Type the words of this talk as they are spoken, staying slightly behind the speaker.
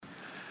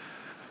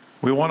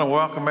We want to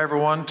welcome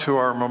everyone to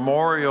our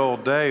Memorial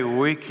Day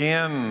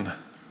weekend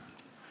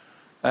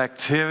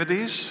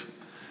activities.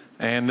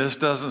 And this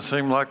doesn't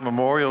seem like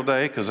Memorial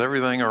Day because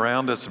everything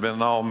around it's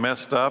been all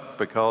messed up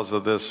because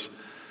of this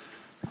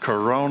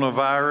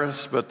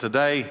coronavirus. But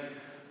today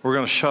we're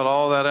going to shut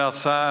all that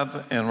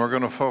outside and we're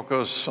going to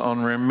focus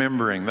on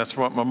remembering. That's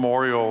what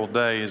Memorial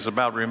Day is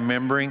about,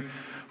 remembering.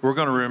 We're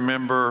going to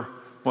remember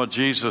what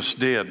Jesus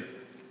did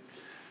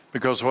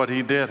because what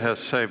he did has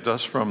saved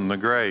us from the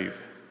grave.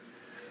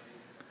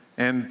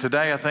 And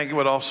today I think it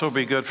would also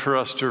be good for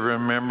us to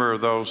remember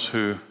those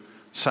who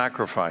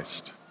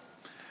sacrificed.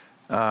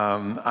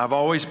 I've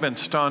always been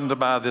stunned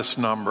by this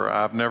number.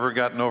 I've never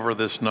gotten over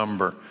this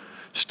number.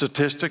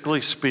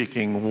 Statistically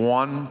speaking,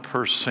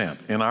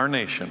 1% in our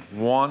nation,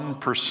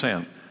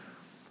 1%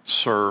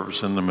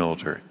 serves in the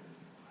military.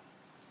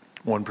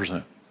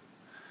 1%.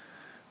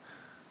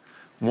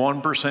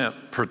 1%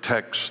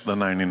 protects the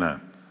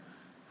 99.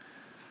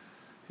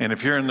 And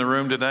if you're in the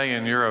room today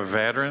and you're a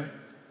veteran,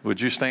 would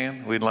you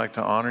stand? We'd like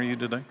to honor you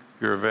today.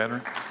 You're a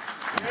veteran.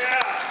 Yeah.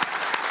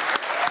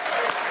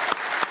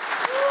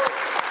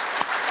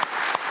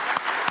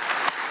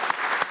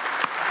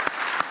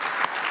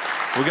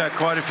 We got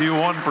quite a few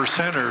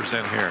 1%ers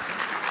in here.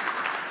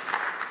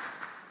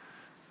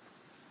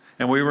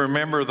 And we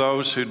remember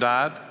those who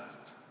died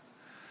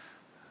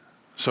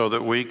so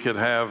that we could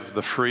have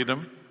the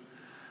freedom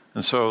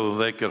and so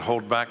they could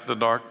hold back the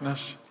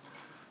darkness.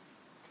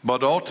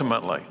 But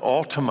ultimately,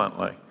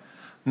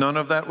 none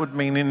of that would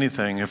mean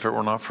anything if it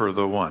were not for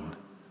the one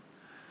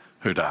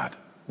who died.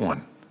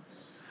 One.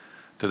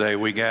 Today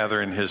we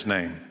gather in his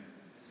name.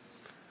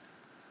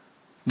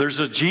 There's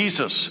a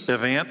Jesus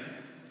event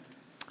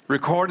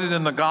recorded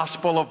in the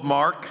Gospel of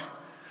Mark.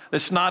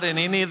 It's not in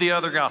any of the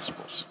other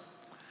Gospels.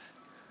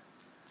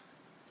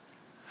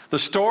 The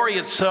story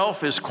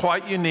itself is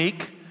quite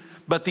unique,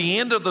 but the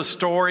end of the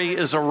story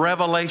is a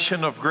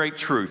revelation of great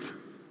truth.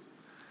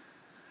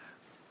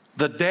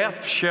 The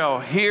deaf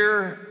shall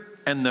hear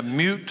and the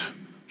mute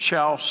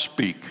shall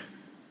speak.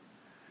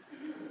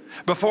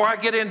 Before I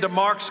get into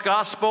Mark's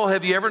gospel,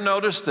 have you ever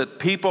noticed that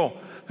people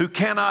who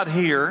cannot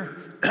hear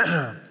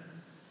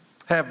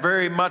have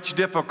very much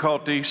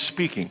difficulty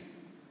speaking?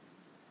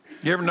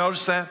 You ever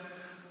notice that?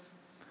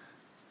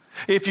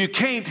 If you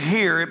can't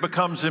hear, it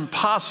becomes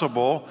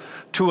impossible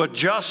to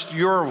adjust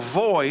your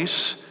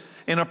voice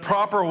in a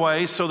proper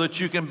way so that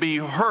you can be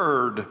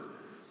heard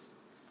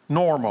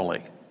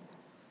normally.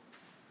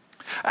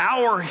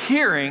 Our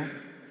hearing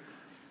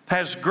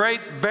has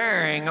great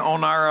bearing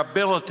on our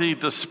ability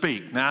to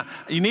speak. Now,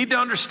 you need to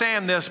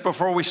understand this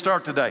before we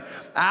start today.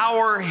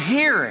 Our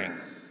hearing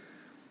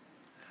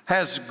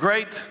has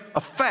great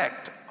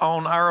effect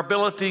on our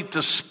ability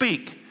to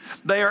speak.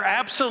 They are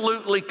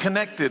absolutely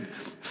connected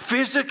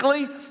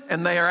physically,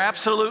 and they are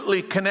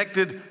absolutely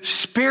connected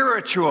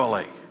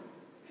spiritually.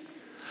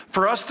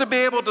 For us to be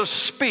able to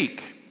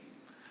speak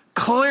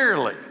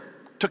clearly,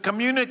 to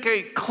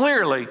communicate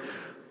clearly,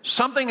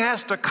 something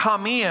has to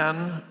come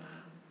in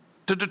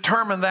to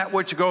determine that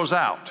which goes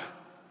out.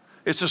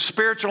 It's a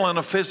spiritual and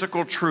a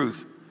physical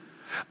truth.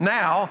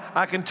 Now,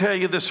 I can tell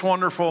you this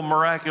wonderful,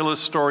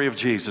 miraculous story of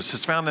Jesus.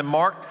 It's found in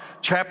Mark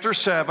chapter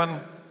 7,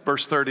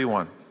 verse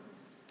 31.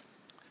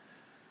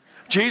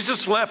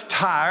 Jesus left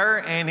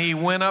Tyre and he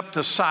went up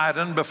to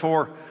Sidon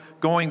before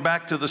going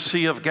back to the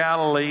Sea of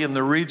Galilee in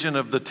the region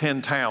of the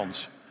 10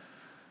 towns.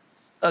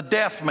 A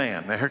deaf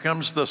man. Now, here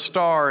comes the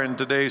star in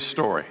today's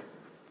story.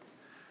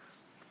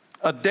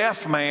 A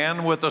deaf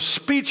man with a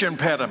speech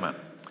impediment.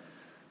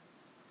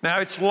 Now,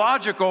 it's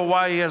logical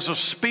why he has a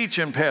speech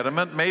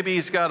impediment. Maybe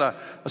he's got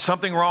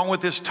something wrong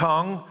with his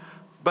tongue,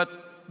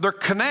 but they're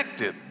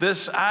connected.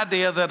 This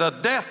idea that a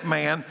deaf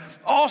man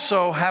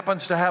also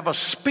happens to have a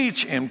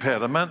speech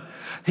impediment.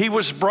 He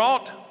was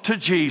brought to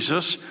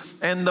Jesus,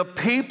 and the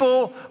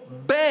people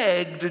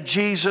begged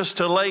Jesus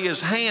to lay his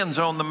hands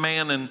on the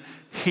man and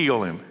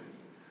heal him.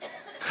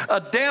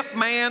 A deaf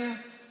man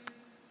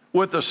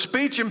with a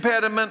speech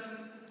impediment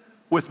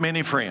with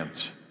many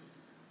friends.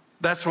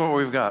 That's what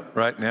we've got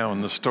right now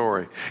in the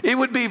story. It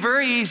would be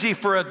very easy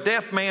for a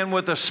deaf man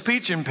with a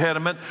speech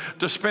impediment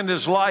to spend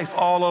his life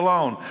all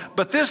alone.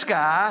 But this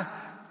guy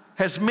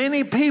has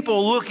many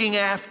people looking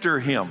after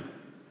him.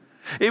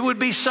 It would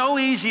be so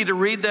easy to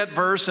read that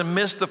verse and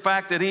miss the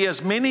fact that he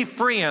has many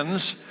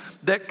friends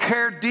that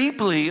care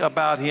deeply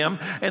about him.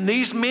 And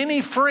these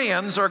many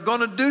friends are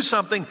going to do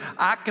something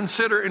I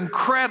consider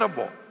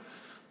incredible.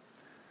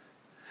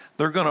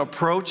 They're going to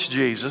approach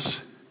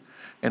Jesus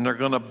and they're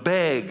going to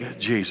beg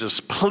Jesus,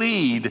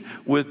 plead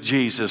with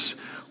Jesus,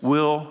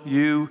 will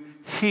you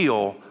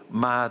heal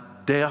my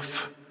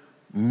deaf,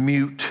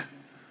 mute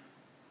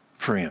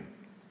friend?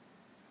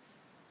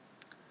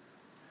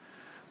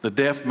 The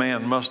deaf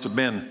man must have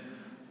been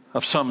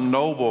of some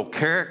noble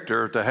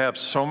character to have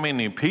so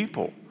many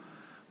people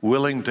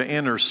willing to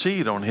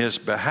intercede on his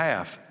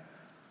behalf.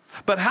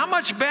 But how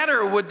much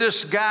better would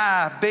this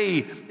guy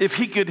be if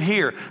he could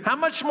hear? How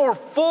much more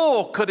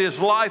full could his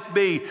life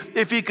be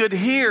if he could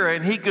hear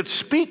and he could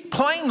speak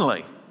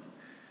plainly?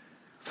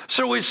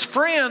 So his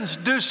friends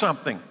do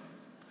something.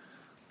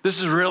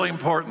 This is really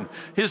important.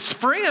 His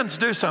friends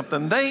do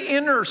something. They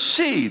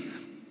intercede.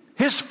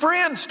 His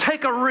friends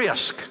take a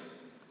risk.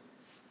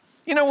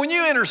 You know, when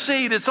you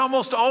intercede, it's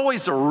almost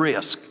always a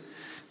risk.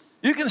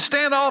 You can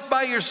stand off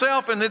by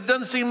yourself and it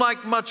doesn't seem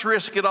like much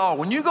risk at all.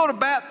 When you go to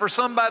bat for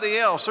somebody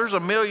else, there's a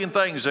million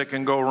things that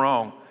can go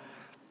wrong.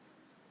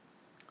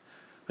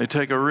 They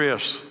take a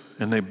risk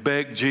and they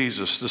beg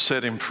Jesus to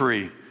set him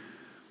free,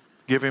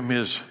 give him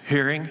his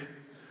hearing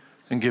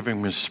and give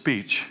him his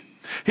speech.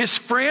 His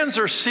friends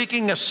are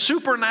seeking a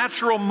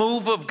supernatural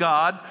move of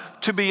God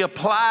to be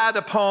applied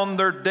upon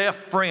their deaf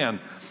friend.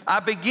 I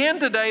begin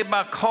today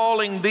by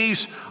calling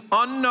these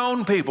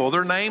unknown people,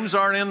 their names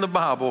aren't in the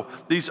Bible,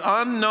 these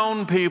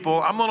unknown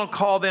people, I'm going to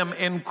call them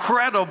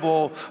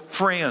incredible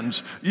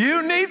friends.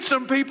 You need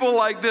some people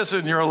like this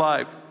in your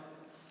life.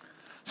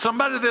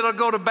 Somebody that'll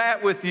go to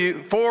bat with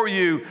you, for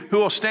you, who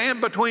will stand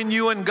between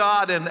you and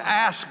God and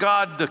ask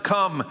God to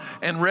come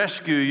and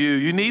rescue you.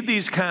 You need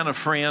these kind of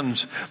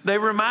friends. They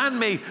remind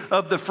me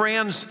of the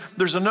friends.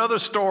 There's another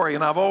story,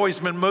 and I've always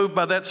been moved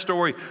by that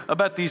story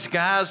about these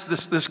guys,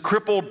 this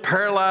crippled,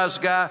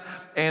 paralyzed guy,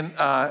 and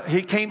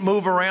he can't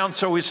move around,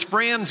 so his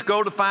friends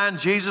go to find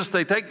Jesus.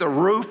 They take the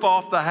roof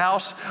off the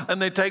house,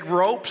 and they take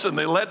ropes, and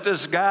they let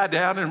this guy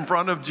down in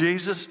front of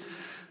Jesus.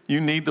 You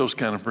need those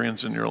kind of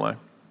friends in your life.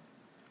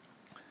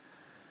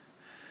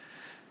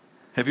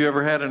 Have you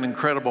ever had an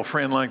incredible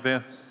friend like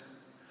that?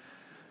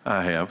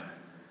 I have.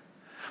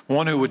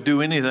 One who would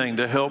do anything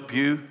to help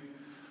you,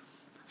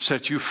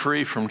 set you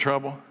free from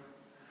trouble.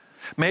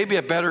 Maybe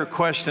a better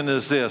question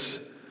is this: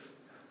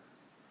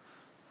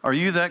 are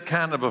you that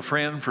kind of a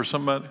friend for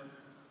somebody?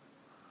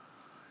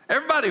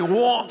 Everybody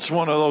wants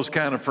one of those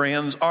kind of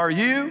friends. Are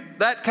you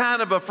that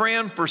kind of a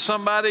friend for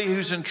somebody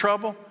who's in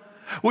trouble?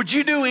 Would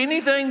you do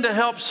anything to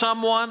help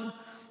someone?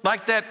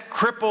 Like that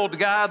crippled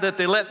guy that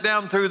they let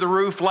down through the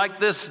roof, like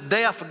this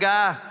deaf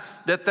guy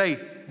that they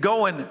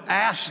go and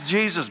ask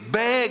Jesus,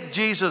 beg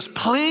Jesus,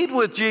 plead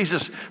with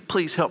Jesus,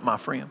 please help my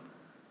friend.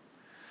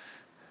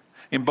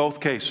 In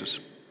both cases,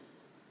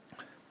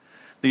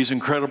 these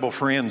incredible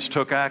friends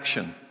took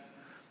action.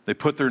 They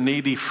put their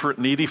needy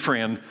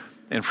friend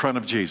in front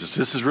of Jesus.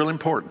 This is really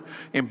important.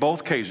 In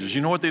both cases,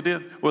 you know what they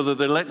did? Whether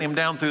they're letting him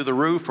down through the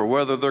roof or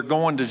whether they're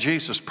going to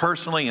Jesus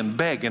personally and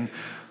begging,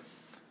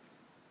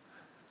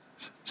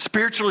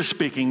 spiritually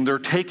speaking, they're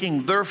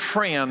taking their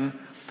friend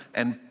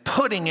and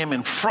putting him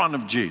in front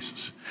of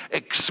Jesus,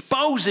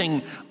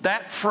 exposing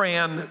that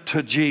friend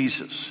to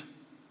Jesus.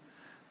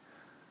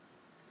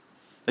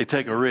 They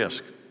take a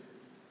risk.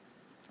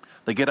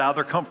 They get out of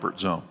their comfort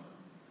zone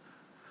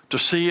to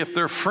see if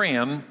their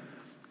friend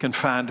can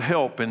find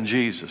help in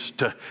Jesus,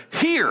 to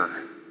hear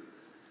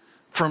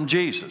from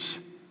Jesus,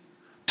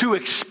 to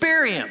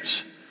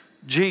experience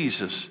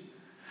Jesus.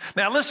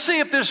 Now, let's see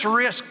if this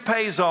risk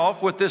pays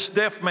off with this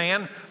deaf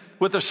man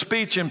with a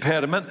speech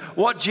impediment.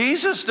 What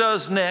Jesus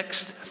does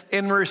next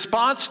in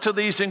response to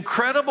these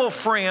incredible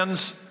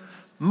friends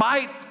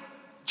might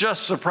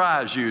just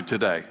surprise you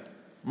today.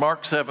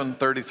 Mark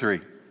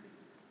 7:33.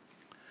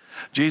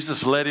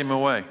 Jesus led him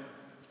away.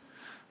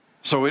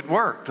 So it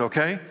worked,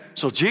 okay?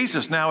 So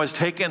Jesus now has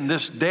taken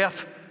this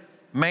deaf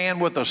man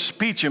with a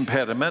speech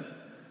impediment.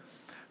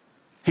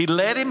 He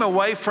led him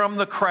away from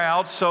the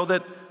crowd so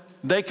that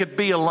they could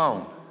be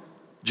alone.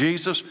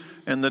 Jesus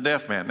and the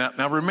deaf man.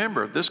 Now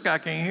remember, this guy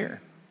can't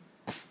hear.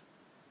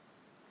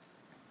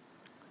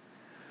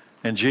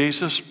 And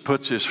Jesus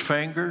puts his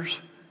fingers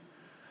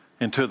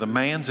into the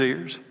man's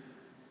ears,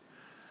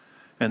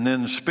 and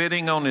then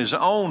spitting on his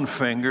own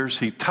fingers,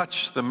 he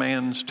touched the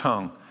man's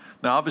tongue.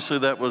 Now, obviously,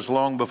 that was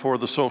long before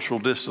the social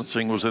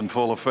distancing was in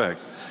full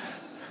effect.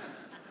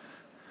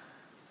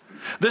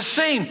 This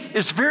scene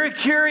is very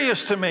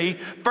curious to me.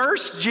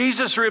 First,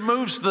 Jesus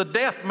removes the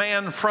deaf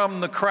man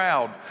from the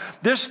crowd.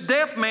 This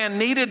deaf man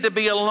needed to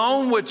be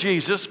alone with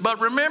Jesus,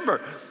 but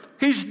remember,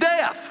 he's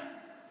deaf.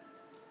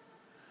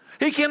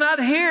 He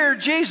cannot hear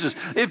Jesus.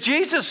 If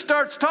Jesus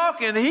starts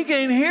talking, he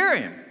can't hear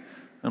him.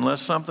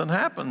 Unless something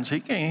happens, he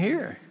can't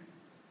hear.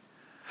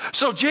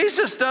 So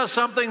Jesus does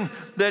something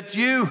that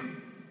you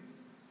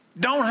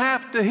don't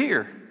have to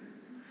hear.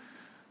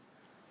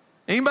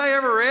 Anybody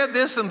ever read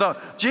this and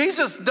thought,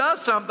 Jesus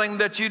does something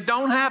that you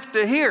don't have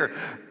to hear,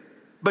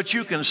 but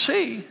you can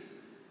see?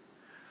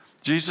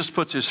 Jesus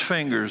puts his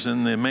fingers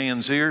in the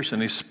man's ears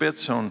and he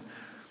spits on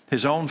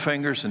his own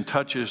fingers and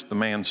touches the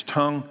man's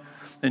tongue.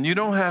 And you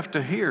don't have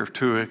to hear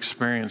to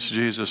experience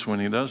Jesus when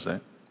he does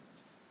that.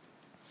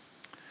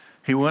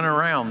 He went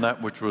around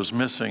that which was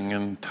missing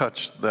and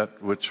touched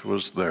that which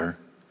was there.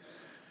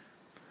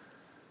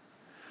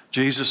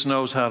 Jesus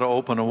knows how to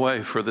open a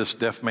way for this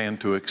deaf man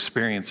to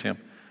experience him.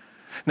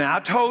 Now, I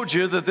told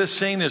you that this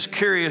scene is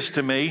curious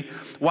to me.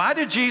 Why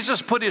did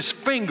Jesus put his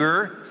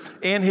finger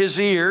in his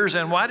ears,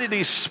 and why did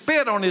he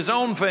spit on his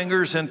own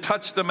fingers and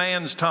touch the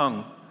man's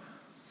tongue?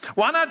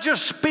 Why not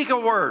just speak a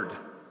word?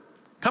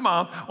 Come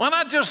on, why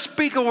not just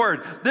speak a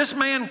word? This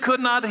man could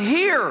not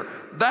hear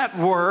that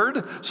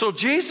word, so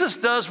Jesus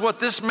does what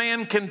this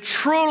man can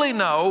truly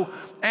know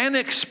and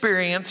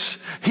experience.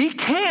 He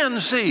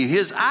can see.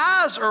 His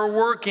eyes are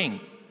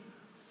working.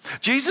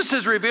 Jesus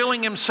is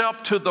revealing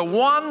himself to the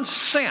one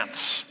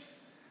sense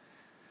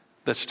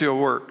that still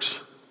works.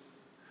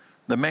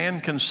 The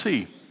man can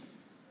see.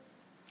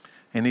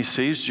 And he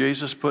sees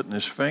Jesus putting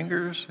his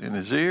fingers in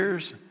his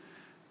ears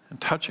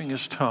and touching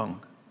his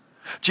tongue.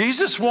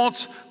 Jesus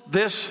wants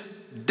this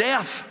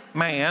deaf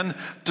man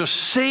to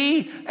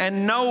see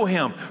and know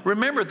him.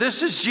 Remember,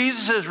 this is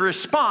Jesus'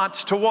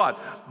 response to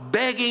what?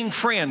 Begging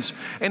friends.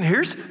 And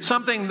here's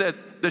something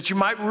that you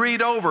might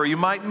read over, you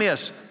might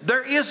miss.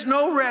 There is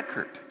no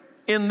record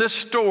in this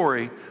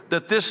story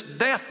that this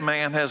deaf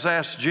man has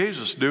asked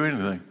Jesus to do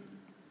anything.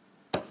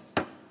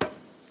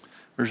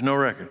 There's no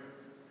record.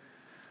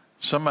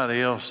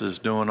 Somebody else is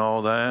doing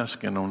all the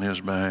asking on his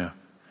behalf.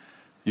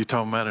 You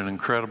talking about an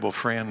incredible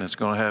friend that's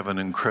going to have an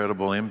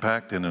incredible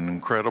impact and an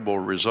incredible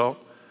result?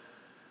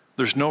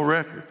 There's no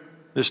record.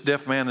 This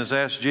deaf man has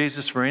asked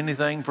Jesus for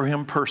anything for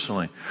him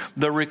personally.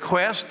 The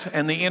request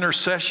and the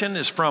intercession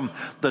is from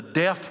the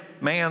deaf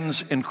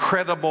man's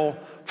incredible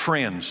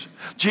friends.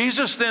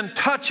 Jesus then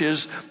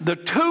touches the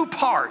two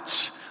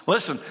parts.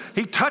 Listen,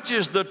 he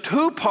touches the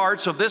two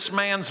parts of this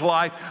man's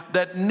life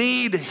that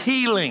need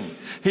healing: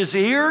 his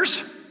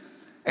ears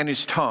and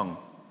his tongue.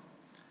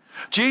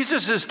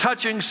 Jesus is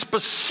touching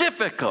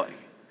specifically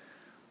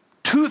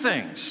two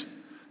things: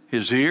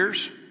 his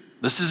ears,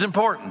 this is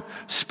important,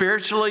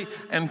 spiritually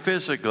and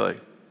physically,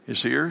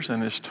 his ears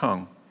and his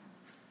tongue.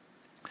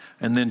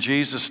 And then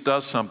Jesus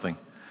does something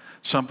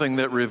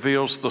that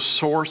reveals the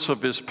source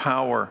of his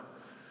power.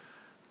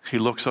 He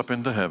looks up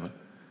into heaven.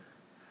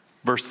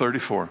 Verse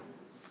 34.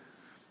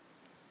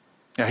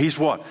 Now he's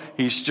what?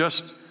 He's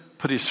just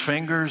put his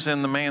fingers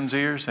in the man's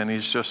ears and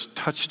he's just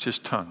touched his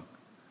tongue.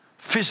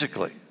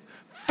 Physically.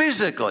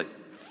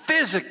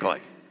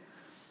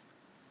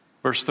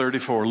 Verse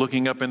 34,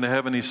 looking up into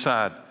heaven, he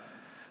sighed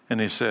and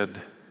he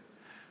said,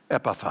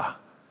 Ephphatha,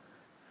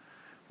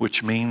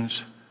 which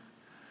means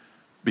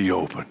be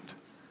opened.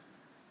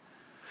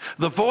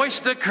 The voice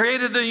that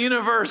created the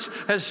universe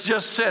has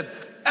just said,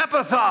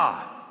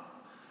 Ephphatha,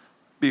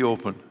 be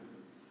opened.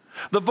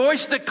 The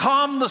voice that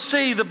calmed the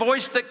sea, the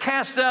voice that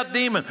casts out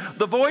demons,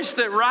 the voice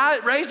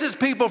that raises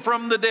people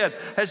from the dead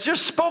has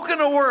just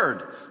spoken a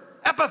word.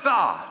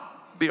 Ephphatha,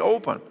 be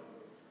open.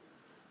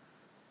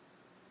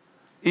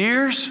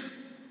 Ears,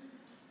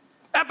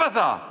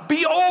 Ephphatha,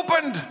 be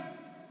opened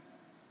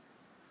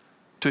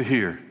to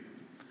hear.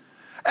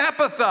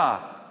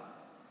 Ephphatha,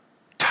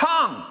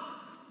 tongue,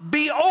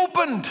 be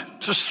opened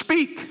to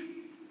speak.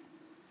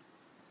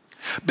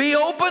 Be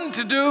open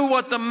to do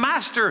what the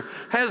Master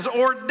has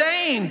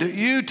ordained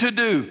you to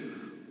do.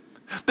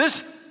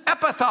 This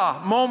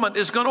Ephphatha moment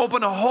is going to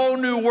open a whole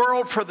new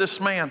world for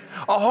this man,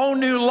 a whole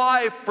new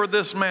life for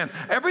this man.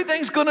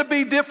 Everything's going to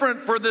be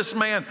different for this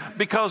man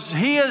because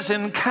he has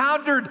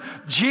encountered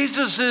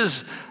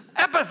Jesus's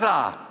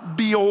Ephphatha,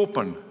 be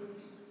open.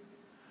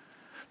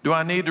 Do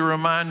I need to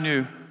remind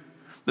you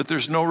that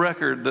there's no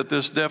record that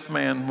this deaf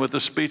man with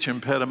a speech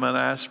impediment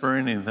asked for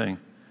anything?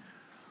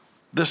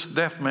 This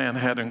deaf man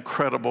had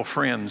incredible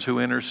friends who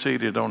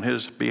interceded on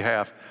his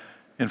behalf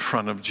in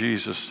front of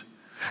Jesus.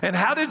 And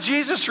how did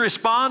Jesus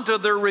respond to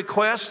their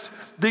requests,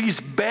 these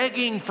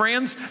begging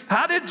friends?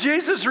 How did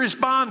Jesus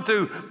respond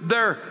to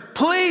their,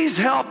 please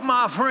help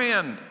my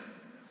friend?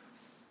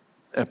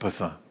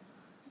 Ephphatha,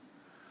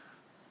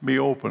 be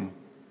open.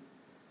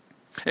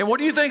 And what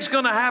do you think is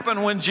going to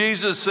happen when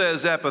Jesus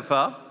says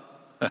Ephphatha?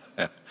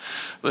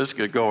 This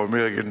could go a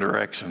million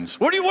directions.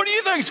 What do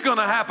you think is going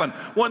to happen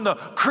when the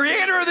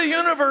creator of the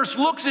universe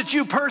looks at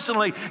you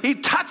personally? He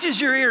touches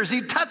your ears,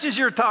 he touches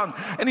your tongue,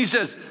 and he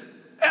says,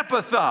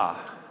 Ephphatha,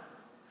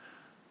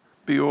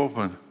 be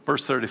open.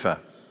 Verse 35.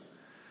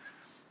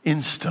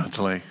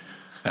 Instantly.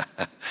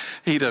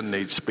 He doesn't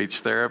need speech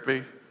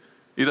therapy.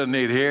 He doesn't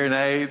need hearing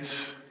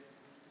aids.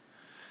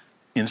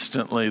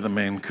 Instantly, the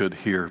man could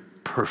hear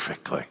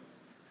perfectly.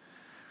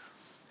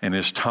 And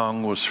his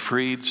tongue was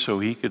freed so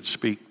he could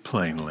speak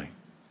plainly.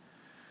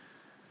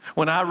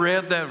 When I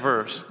read that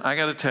verse, I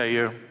got to tell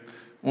you,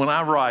 when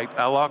I write,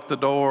 I lock the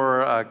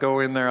door, I go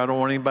in there, I don't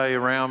want anybody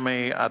around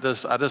me. I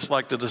just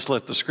like to just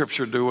let the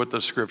Scripture do what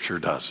the Scripture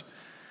does.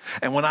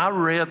 And when I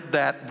read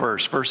that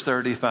verse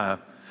 35,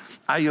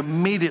 I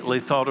immediately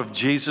thought of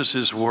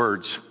Jesus'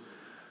 words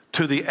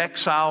to the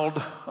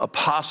exiled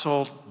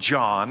apostle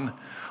John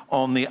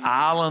on the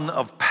island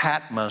of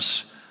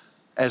Patmos,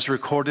 as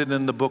recorded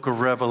in the book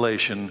of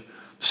Revelation,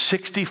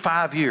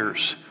 65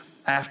 years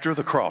after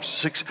the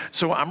cross.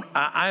 So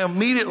I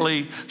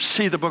immediately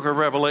see the book of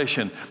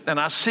Revelation, and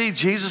I see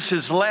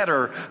Jesus'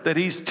 letter that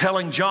he's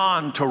telling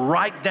John to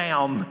write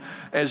down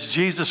as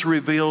Jesus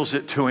reveals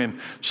it to him.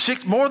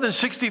 More than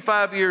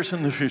 65 years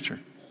in the future.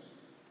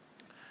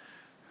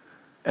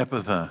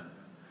 Ephphatha.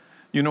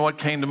 You know what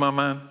came to my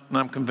mind? And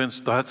I'm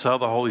convinced that's how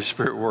the Holy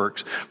Spirit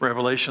works.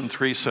 Revelation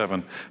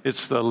 3:7.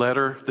 It's the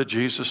letter that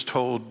Jesus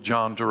told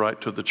John to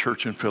write to the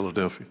church in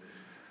Philadelphia.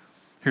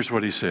 Here's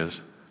what he says.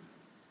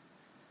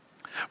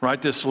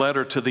 Write this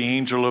letter to the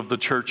angel of the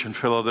church in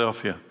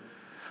Philadelphia.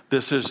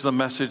 This is the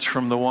message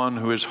from the one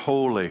who is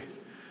holy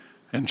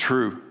and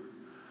true,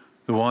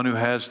 the one who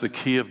has the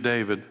key of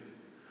David.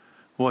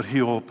 what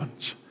he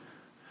opens,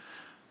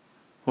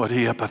 what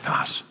he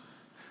epaphras,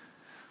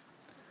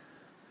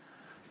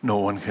 no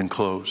one can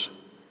close.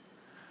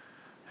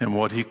 And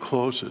what he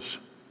closes,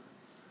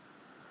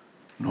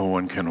 no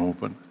one can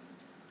open.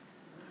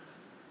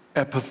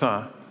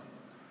 Ephphatha.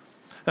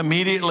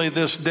 Immediately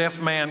this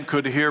deaf man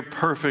could hear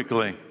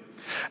perfectly.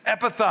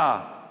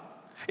 Ephphatha.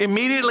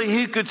 Immediately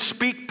he could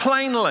speak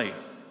plainly.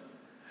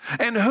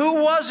 And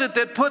who was it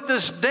that put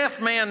this deaf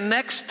man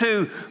next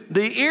to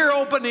the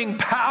ear-opening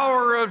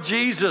power of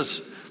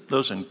Jesus?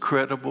 Those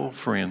incredible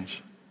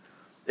friends.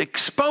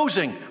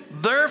 Exposing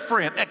their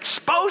friend,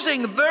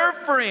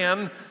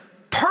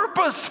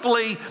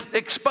 purposefully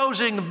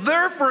exposing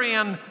their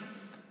friend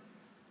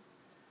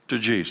to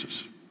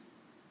Jesus.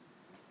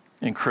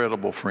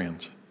 Incredible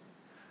friends.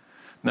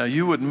 Now,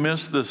 you would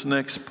miss this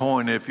next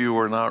point if you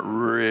were not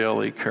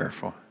really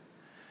careful.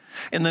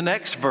 In the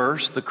next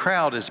verse, the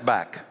crowd is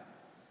back.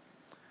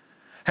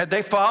 Had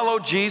they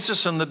followed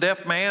Jesus and the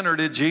deaf man, or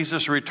did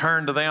Jesus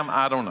return to them?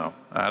 I don't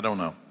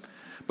know.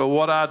 But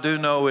what I do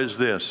know is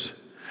this.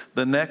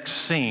 The next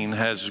scene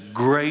has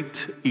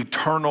great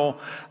eternal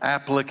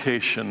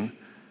application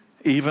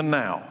even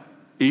now,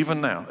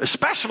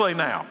 especially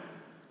now.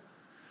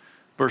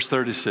 Verse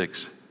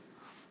 36.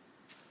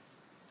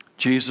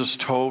 Jesus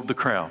told the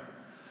crowd.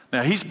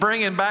 Now, he's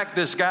bringing back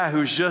this guy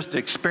who's just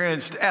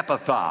experienced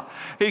ephphatha.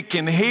 He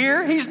can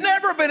hear. He's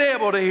never been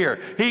able to hear.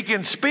 He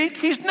can speak.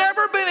 He's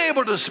never been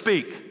able to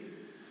speak.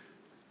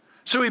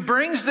 So he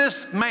brings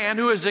this man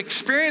who has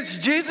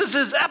experienced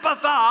Jesus'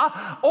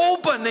 ephphatha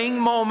opening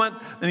moment,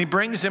 and he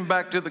brings him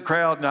back to the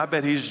crowd, and I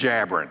bet he's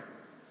jabbering.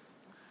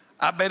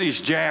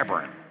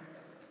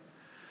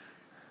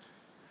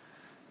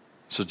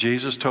 So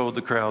Jesus told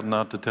the crowd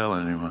not to tell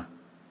anyone.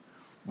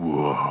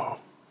 Whoa.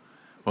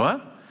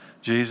 What?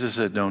 Jesus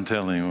said, don't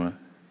tell anyone.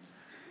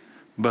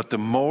 But the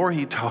more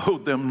he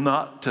told them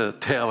not to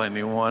tell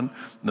anyone,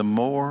 the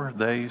more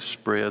they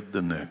spread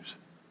the news.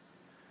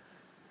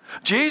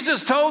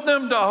 Jesus told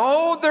them to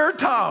hold their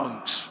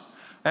tongues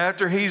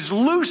after he's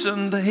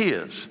loosened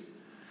his.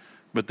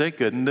 But they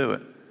couldn't do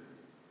it.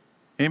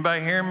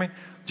 Anybody hear me?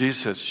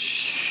 Jesus says,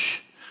 shh.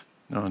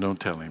 No, don't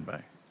tell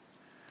anybody.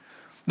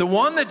 The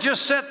one that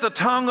just set the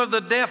tongue of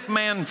the deaf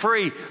man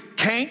free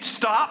can't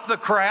stop the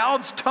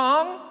crowd's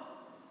tongue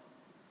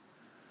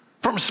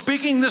from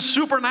speaking this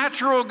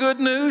supernatural good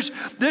news.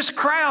 This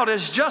crowd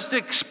has just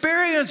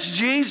experienced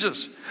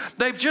Jesus.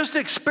 They've just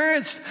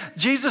experienced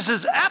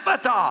Jesus'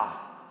 ephphatha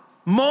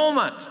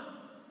moment.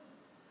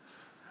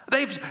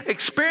 They've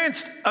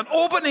experienced an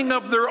opening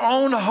of their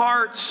own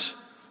hearts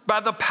by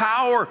the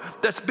power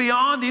that's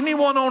beyond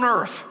anyone on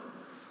earth.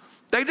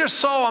 They just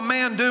saw a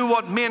man do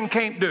what men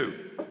can't do.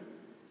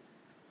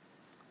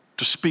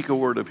 To speak a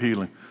word of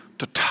healing,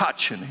 to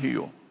touch and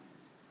heal.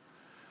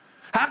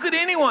 How could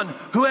anyone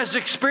who has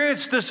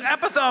experienced this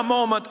ephphatha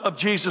moment of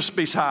Jesus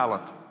be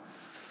silent?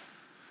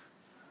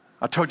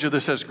 I told you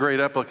this has great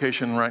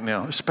application right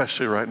now,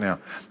 especially right now.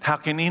 How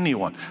can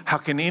anyone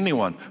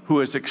who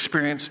has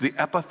experienced the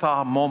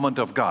ephphatha moment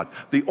of God,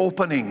 the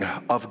opening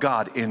of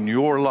God in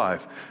your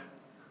life,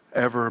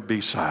 ever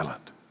be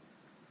silent?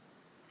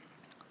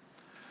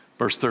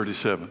 Verse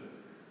 37.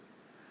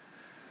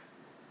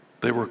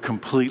 They were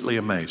completely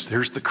amazed.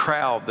 Here's the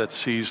crowd that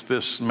sees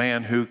this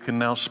man who can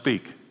now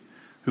speak,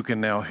 who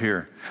can now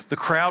hear. The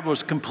crowd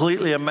was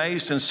completely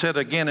amazed and said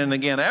again and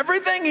again,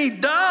 everything he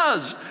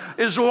does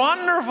is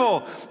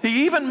wonderful.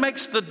 He even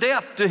makes the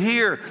deaf to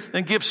hear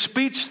and gives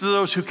speech to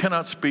those who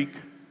cannot speak.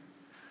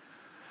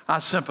 I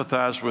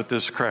sympathize with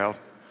this crowd.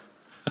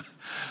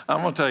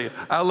 I'm going to tell you,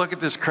 I look at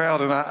this crowd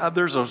and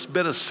there's a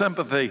bit of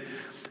sympathy.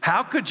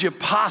 How could you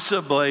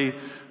possibly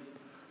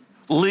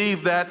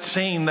leave that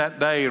scene that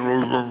day?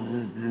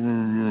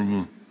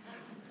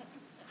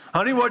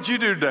 Honey, what'd you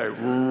do today?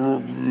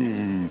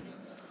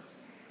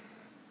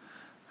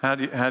 How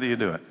do you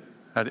do it?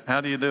 How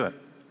do you do it?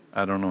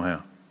 I don't know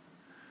how.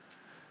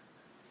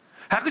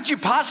 How could you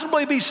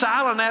possibly be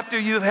silent after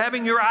you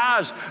having your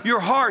eyes,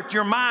 your heart,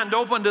 your mind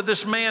open to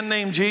this man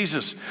named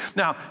Jesus?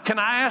 Now, can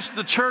I ask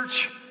the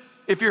church,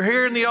 if you're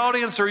here in the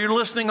audience or you're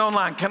listening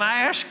online, can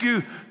I ask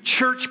you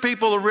church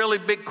people a really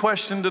big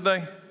question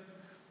today?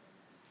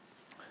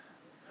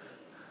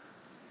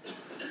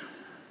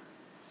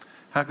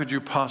 How could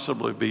you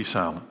possibly be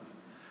silent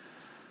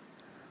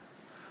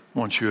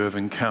once you have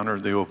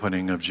encountered the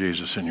opening of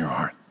Jesus in your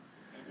heart?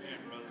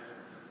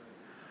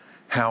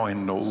 How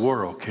in the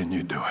world can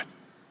you do it?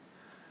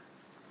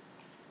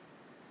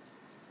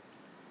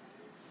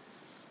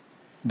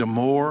 The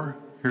more,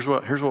 here's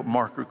what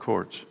Mark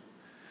records.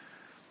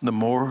 The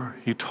more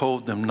he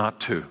told them not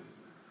to,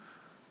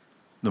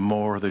 the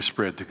more they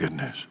spread the good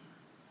news.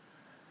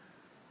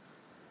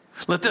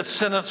 Let that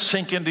sentence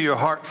sink into your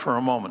heart for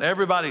a moment.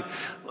 Everybody,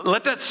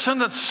 let that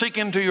sentence sink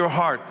into your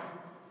heart.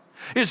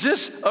 Is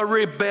this a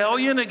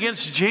rebellion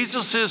against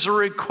Jesus'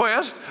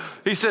 request?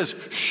 He says,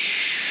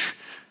 shh,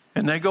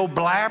 and they go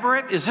blabber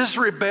it. Is this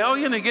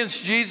rebellion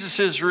against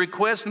Jesus'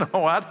 request?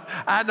 No,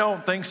 I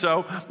don't think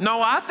so.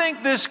 No, I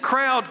think this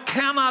crowd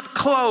cannot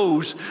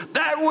close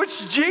that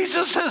which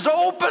Jesus has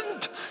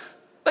opened.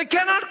 They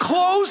cannot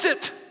close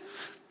it.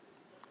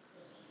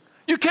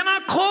 You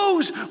cannot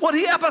close what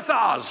he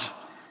epiphos.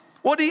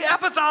 What he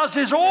epiphos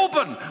is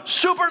open,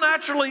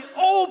 supernaturally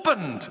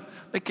opened.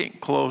 They can't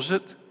close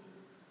it.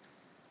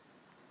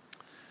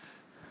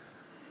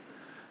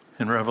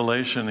 In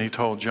Revelation, he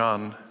told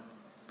John,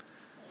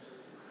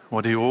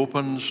 what he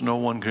opens, no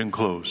one can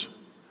close.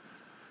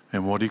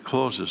 And what he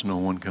closes, no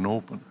one can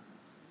open.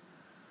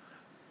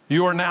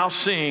 You are now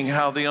seeing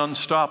how the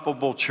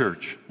unstoppable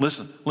church,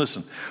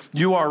 listen,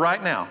 you are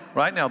right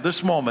now,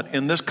 this moment,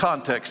 in this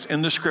context,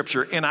 in this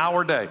scripture, in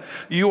our day,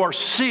 you are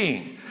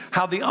seeing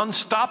how the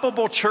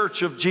unstoppable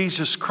church of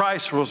Jesus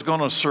Christ was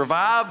going to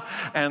survive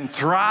and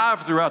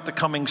thrive throughout the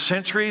coming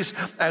centuries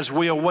as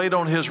we await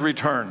on his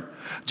return.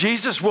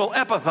 Jesus will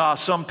epiphos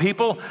some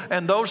people,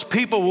 and those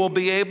people will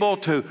be able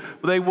to,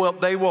 they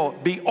will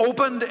be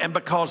opened, and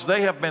because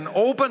they have been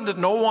opened,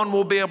 no one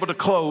will be able to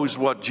close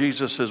what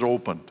Jesus has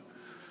opened.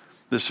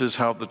 This is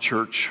how the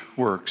church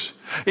works.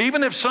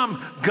 Even if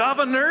some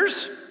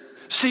governors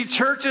see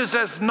churches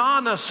as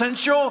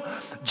non-essential,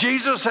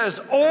 Jesus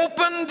has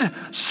opened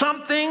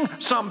something,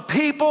 some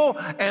people,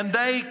 and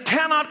they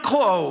cannot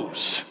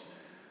close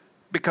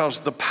because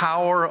the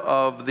power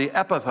of the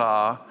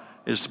epitha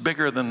is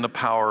bigger than the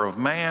power of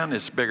man,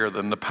 it's bigger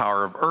than the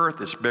power of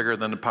earth, it's bigger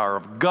than the power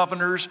of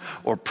governors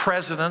or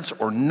presidents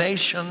or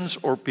nations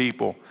or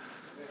people.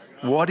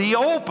 What he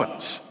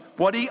opens,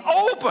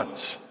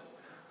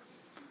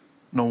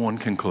 no one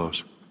can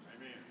close.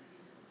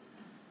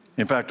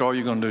 In fact, all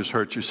you're going to do is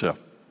hurt yourself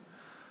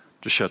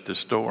to shut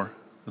this door.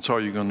 That's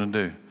all you're going to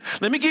do.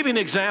 Let me give you an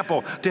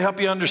example to help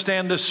you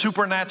understand this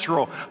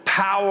supernatural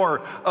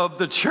power of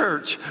the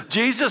church.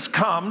 Jesus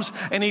comes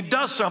and he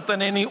does something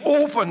and he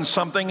opens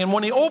something. And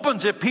when he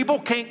opens it, people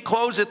can't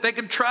close it. They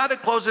can try to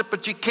close it,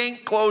 but you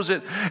can't close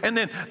it. And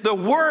then the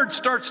word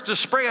starts to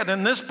spread,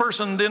 and this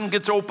person then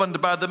gets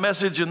opened by the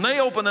message, and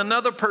they open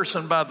another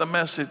person by the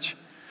message.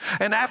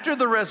 And after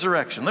the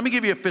resurrection, let me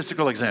give you a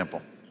physical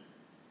example.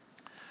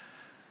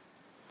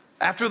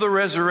 After the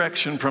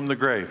resurrection from the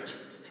grave,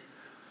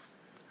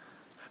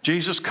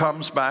 Jesus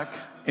comes back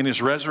in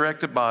his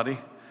resurrected body,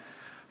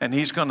 and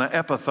he's going to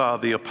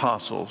epitha the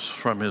apostles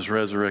from his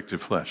resurrected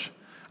flesh.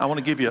 I want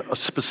to give you a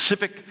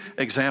specific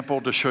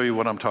example to show you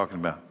what I'm talking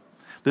about.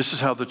 This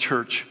is how the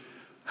church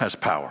has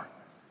power.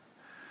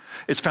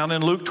 It's found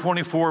in Luke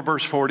 24,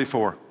 verse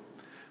 44.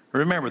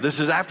 Remember, this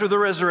is after the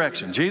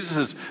resurrection. Jesus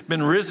has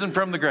been risen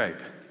from the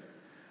grave.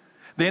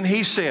 Then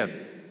he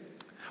said,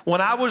 when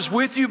I was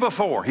with you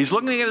before, he's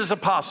looking at his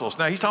apostles.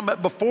 Now he's talking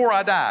about before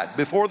I died,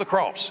 before the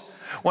cross.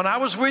 When I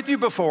was with you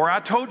before,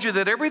 I told you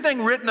that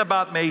everything written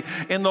about me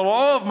in the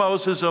law of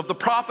Moses, of the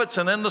prophets,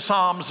 and in the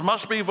Psalms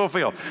must be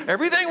fulfilled.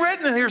 Everything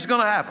written in here is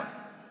going to happen.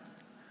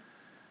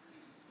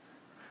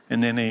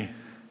 And then he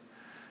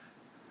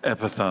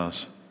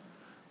epiphos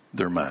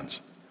their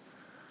minds.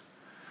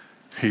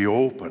 He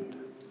opened.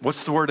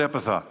 What's the word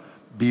epitha?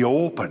 Be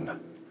open.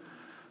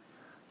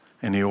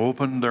 And he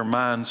opened their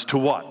minds to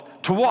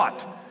what? To what?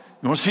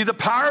 You want to see the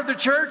power of the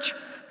church?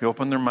 He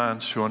opened their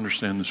minds to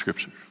understand the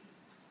scriptures.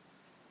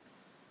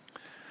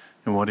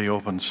 And what he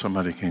opens,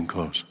 somebody can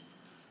close.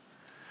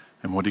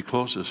 And what he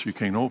closes, you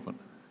can't open.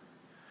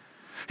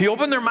 He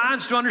opened their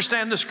minds to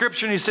understand the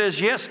scripture, and he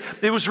says, yes,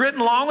 it was written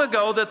long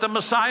ago that the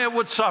Messiah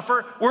would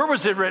suffer. Where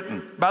was it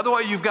written? By the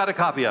way, you've got a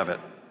copy of it.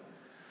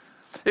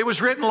 It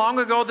was written long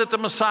ago that the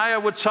Messiah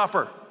would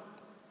suffer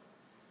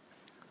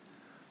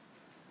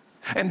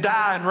and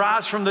die and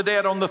rise from the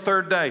dead on the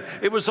third day.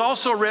 It was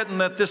also written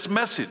that this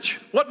message,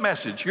 what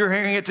message? You're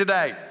hearing it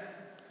today.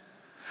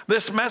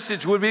 This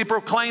message would be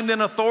proclaimed in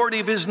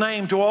authority of his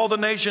name to all the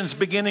nations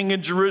beginning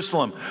in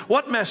Jerusalem.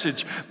 What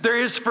message? There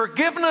is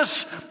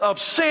forgiveness of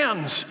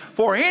sins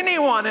for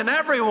anyone and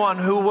everyone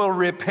who will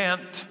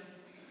repent.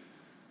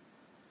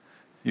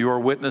 You are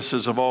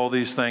witnesses of all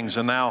these things.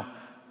 And now,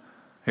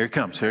 here it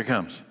comes.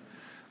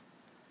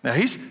 Now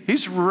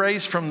he's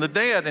raised from the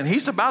dead, and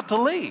he's about to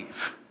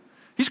leave.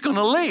 He's going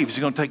to leave. He's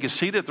going to take his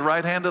seat at the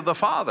right hand of the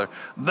Father.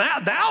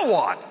 Now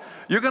what?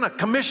 You're going to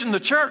commission the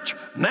church.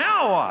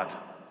 Now what?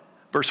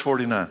 Verse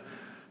 49.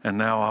 And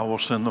now I will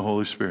send the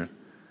Holy Spirit.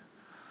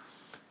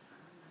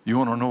 You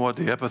want to know what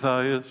the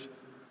epitha is?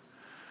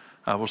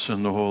 I will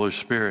send the Holy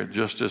Spirit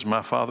just as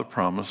my Father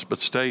promised. But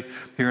stay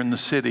here in the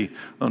city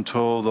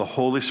until the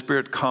Holy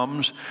Spirit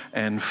comes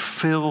and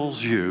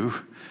fills you,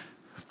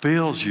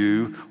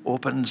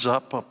 opens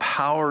up a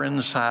power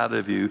inside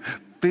of you,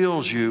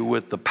 fills you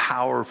with the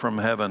power from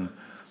heaven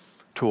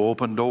to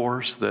open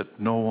doors that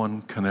no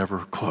one can ever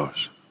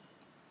close.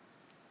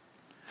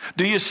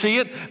 Do you see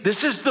it?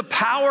 This is the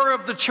power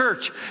of the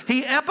church.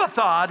 He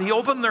epithod, he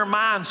opened their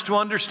minds to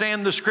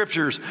understand the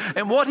scriptures.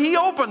 And what he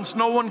opens,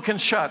 no one can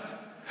shut.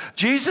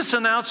 Jesus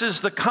announces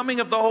the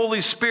coming of the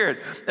Holy Spirit.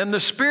 And the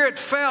Spirit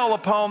fell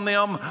upon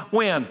them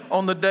when?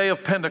 On the day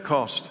of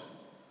Pentecost.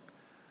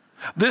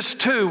 This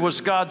too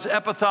was God's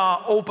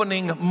epitha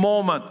opening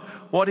moment.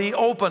 What he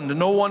opened,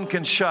 no one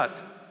can shut.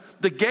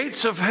 The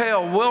gates of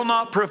hell will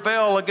not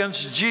prevail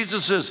against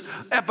Jesus'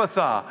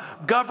 epitha.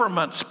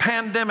 Governments,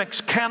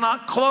 pandemics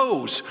cannot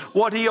close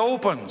what he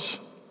opens.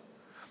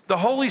 The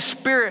Holy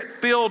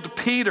Spirit filled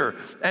Peter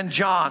and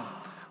John.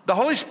 The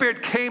Holy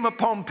Spirit came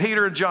upon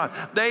Peter and John.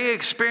 They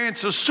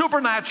experienced a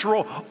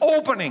supernatural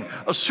opening,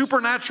 a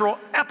supernatural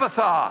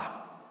ephphatha.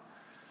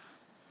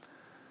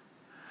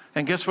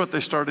 And guess what they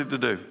started to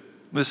do?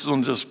 This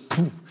one just,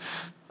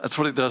 that's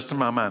what it does to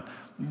my mind.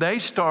 They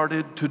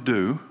started to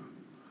do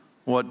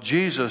what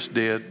Jesus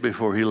did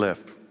before he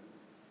left.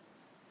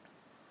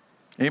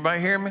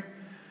 Anybody hear me?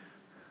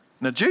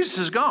 Now, Jesus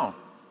is gone.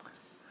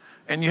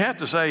 And you have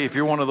to say, if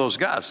you're one of those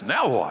guys,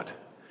 now what?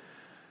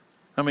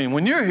 I mean,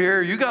 when you're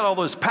here, you got all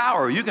this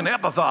power. You can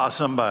ephphatha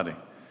somebody.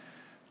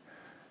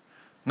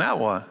 Now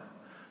what?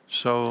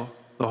 So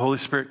the Holy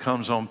Spirit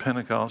comes on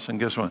Pentecost, and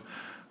guess what?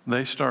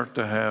 They start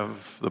to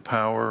have the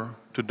power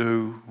to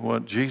do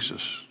what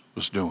Jesus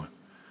was doing.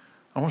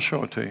 I want to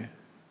show it to you.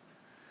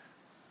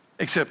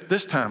 Except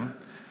this time,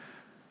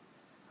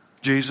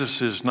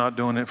 Jesus is not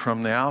doing it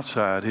from the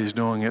outside. He's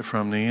doing it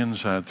from the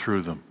inside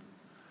through them.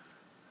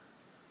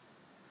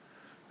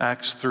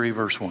 Acts 3,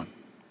 verse 1.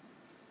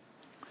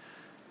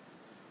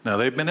 Now,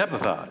 they've been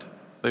ephphathaed.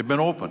 They've been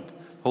opened.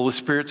 Holy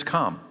Spirit's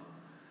come.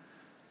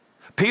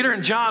 Peter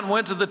and John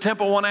went to the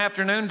temple one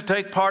afternoon to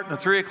take part in a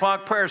 3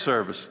 o'clock prayer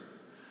service.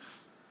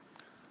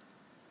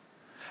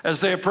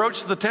 As they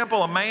approached the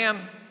temple, a man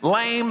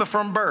lame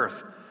from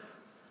birth.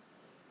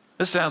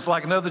 This sounds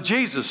like another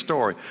Jesus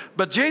story.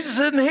 But Jesus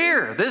isn't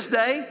here this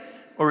day,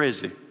 or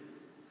is he?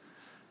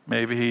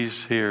 Maybe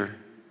he's here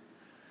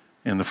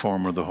in the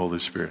form of the Holy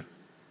Spirit.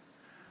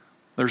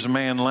 There's a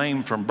man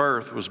lame from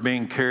birth, was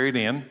being carried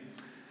in.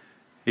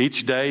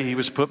 Each day he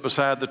was put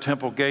beside the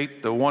temple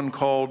gate, the one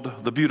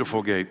called the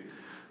Beautiful Gate,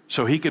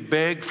 so he could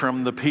beg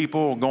from the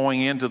people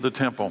going into the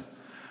temple.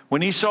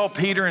 When he saw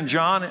Peter and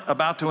John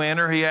about to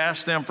enter, he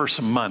asked them for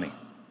some money.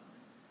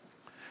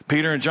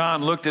 Peter and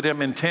John looked at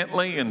him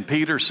intently, and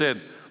Peter said,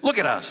 "Look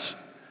at us."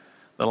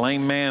 The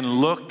lame man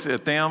looked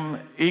at them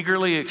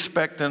eagerly,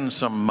 expecting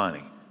some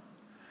money.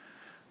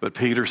 But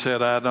Peter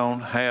said, "I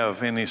don't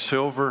have any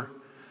silver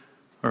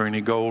or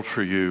any gold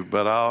for you,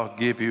 but I'll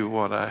give you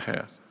what I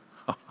have."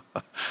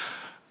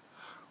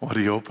 What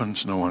he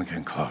opens, no one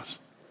can close.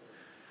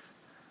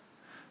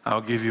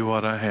 I'll give you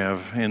what I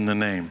have in the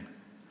name.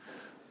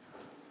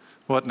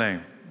 What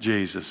name?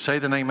 Jesus. Say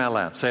the name out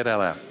loud. Say it out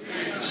loud.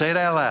 Jesus. Say it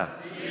out loud.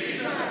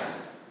 Jesus.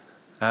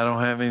 I don't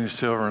have any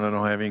silver and I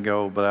don't have any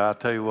gold, but I'll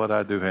tell you what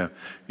I do have.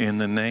 In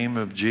the name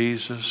of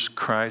Jesus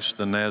Christ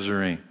the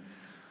Nazarene.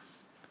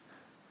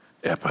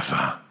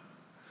 Ephphatha.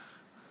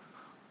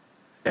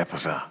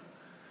 Ephphatha.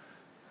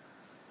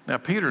 Now,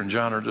 Peter and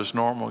John are just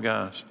normal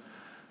guys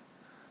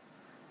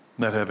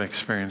that have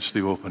experienced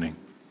the opening.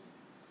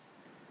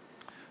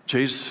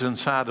 Jesus is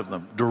inside of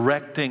them,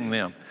 directing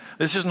them.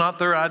 This is not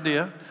their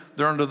idea.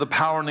 They're under the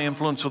power and the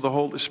influence of the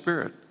Holy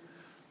Spirit.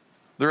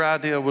 Their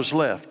idea was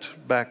left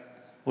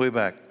way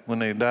back when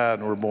they died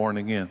and were born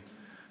again.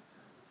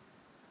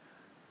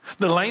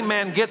 The lame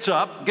man gets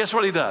up. Guess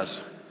what he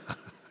does?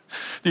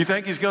 Do you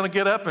think he's going to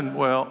get up and,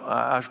 well,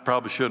 I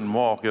probably shouldn't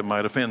walk. It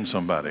might offend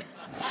somebody.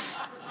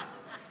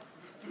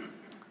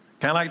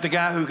 Kind of like the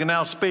guy who can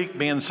now speak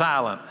being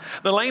silent.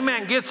 The lame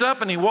man gets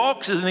up and he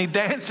walks and he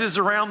dances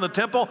around the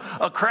temple.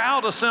 A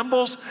crowd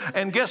assembles.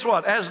 And guess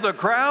what? As the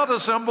crowd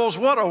assembles,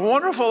 what a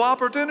wonderful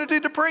opportunity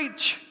to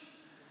preach.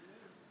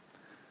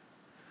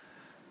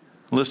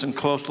 Listen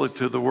closely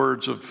to the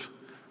words of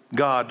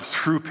God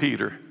through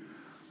Peter.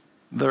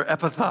 They're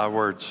ephphatha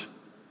words.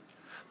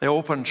 They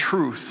open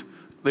truth.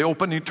 They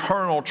open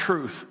eternal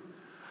truth.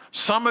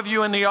 Some of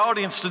you in the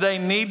audience today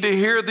need to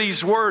hear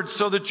these words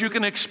so that you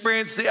can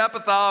experience the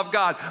ephphatha of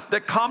God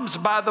that comes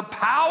by the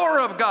power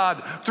of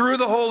God through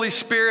the Holy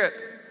Spirit.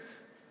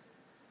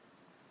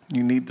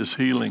 You need this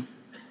healing.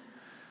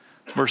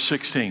 Verse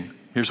 16,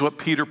 here's what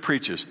Peter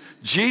preaches.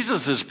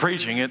 Jesus is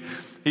preaching it.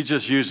 He's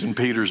just using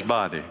Peter's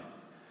body.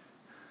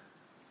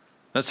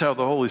 That's how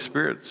the Holy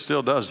Spirit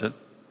still does it.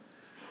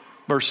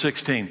 Verse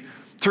 16,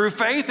 through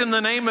faith in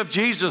the name of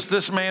Jesus,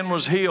 this man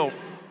was healed.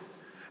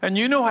 And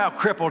you know how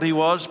crippled he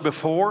was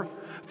before.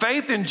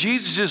 Faith in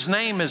Jesus'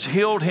 name has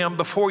healed him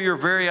before your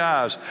very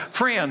eyes.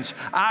 Friends,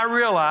 I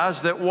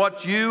realize that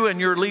what you and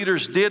your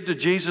leaders did to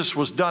Jesus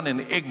was done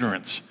in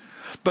ignorance.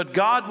 But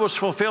God was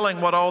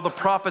fulfilling what all the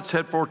prophets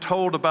had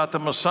foretold about the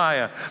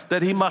Messiah,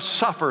 that he must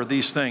suffer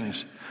these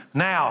things.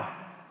 Now,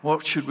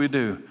 what should we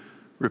do?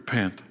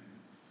 Repent.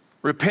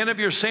 Repent of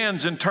your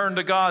sins and turn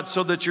to God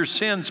so that your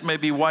sins may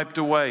be wiped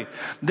away.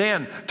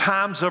 Then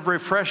times of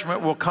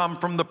refreshment will come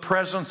from the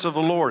presence of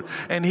the Lord,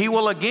 and he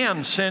will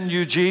again send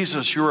you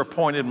Jesus, your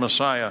appointed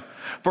Messiah.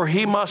 For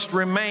he must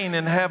remain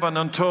in heaven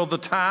until the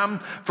time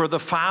for the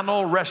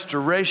final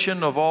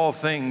restoration of all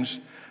things.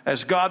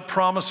 As God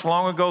promised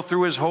long ago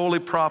through his holy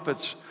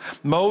prophets,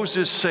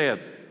 Moses said,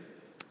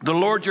 the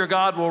Lord your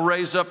God will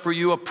raise up for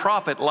you a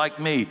prophet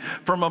like me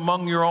from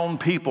among your own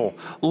people.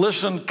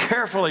 Listen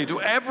carefully to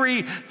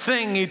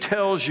everything he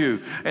tells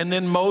you. And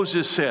then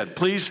Moses said,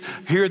 please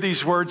hear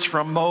these words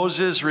from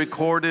Moses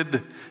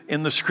recorded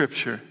in the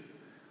scripture.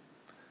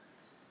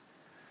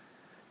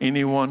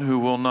 Anyone who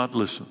will not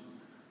listen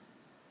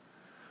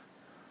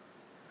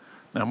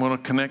Now, I'm going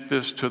to connect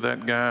this to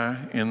that guy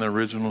in the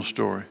original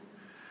story.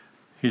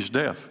 He's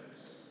deaf.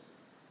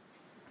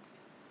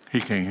 He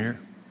can't hear.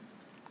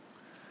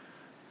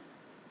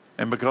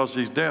 And because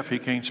he's deaf, he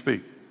can't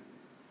speak.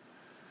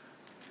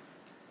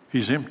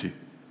 He's empty.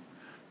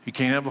 He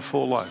can't have a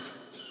full life.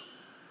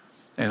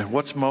 And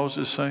what's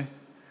Moses say?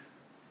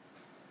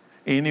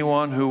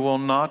 Anyone who will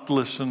not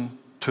listen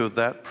to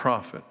that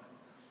prophet,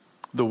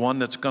 the one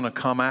that's going to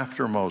come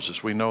after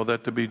Moses, we know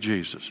that to be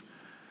Jesus,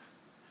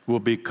 will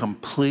be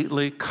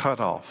completely cut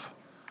off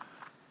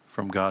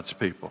from God's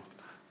people.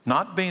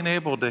 Not being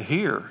able to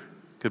hear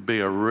could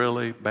be a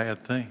really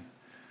bad thing.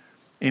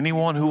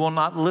 Anyone who will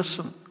not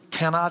listen,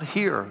 cannot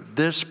hear,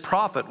 this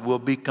prophet will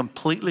be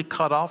completely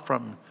cut off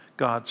from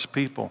God's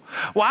people.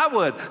 Why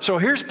would? So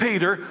here's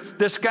Peter.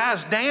 This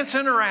guy's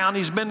dancing around.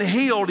 He's been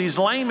healed. He's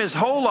lame his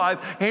whole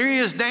life. Here he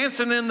is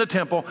dancing in the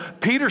temple.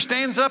 Peter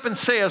stands up and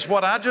says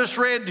what I just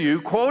read to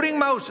you, quoting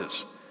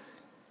Moses.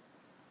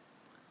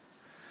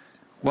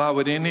 Why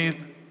would any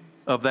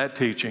of that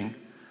teaching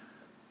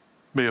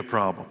be a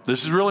problem?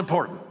 This is real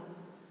important.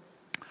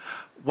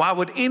 Why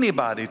would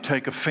anybody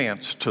take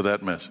offense to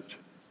that message?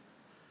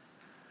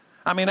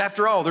 I mean,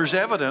 after all, there's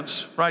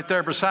evidence right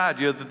there beside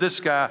you that this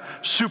guy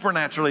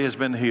supernaturally has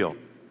been healed.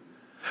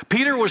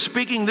 Peter was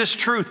speaking this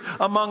truth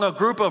among a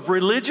group of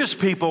religious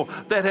people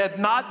that had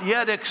not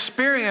yet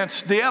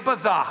experienced the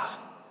epitha.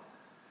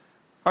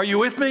 Are you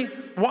with me?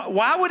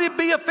 Why would it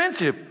be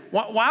offensive?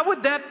 Why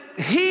would that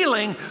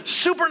healing,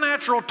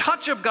 supernatural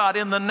touch of God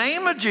in the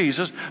name of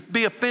Jesus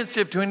be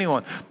offensive to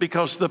anyone?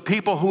 Because the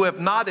people who have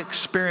not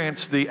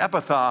experienced the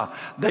epitha,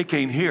 they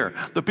can't hear.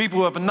 The people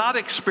who have not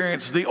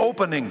experienced the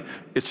opening,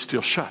 it's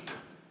still shut.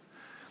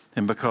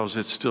 And because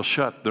it's still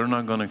shut, they're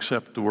not going to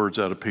accept the words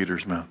out of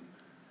Peter's mouth.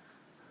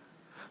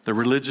 The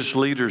religious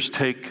leaders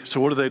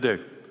so what do?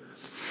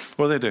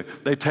 What do?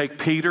 They take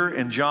Peter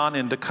and John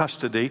into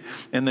custody,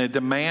 and they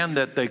demand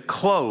that they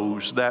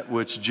close that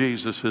which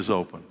Jesus has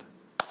opened.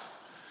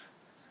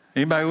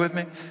 Anybody with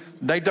me?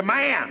 They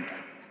demand,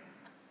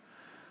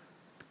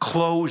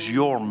 close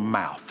your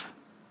mouth.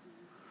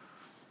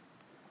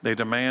 They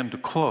demand to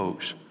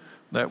close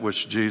that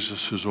which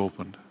Jesus has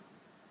opened.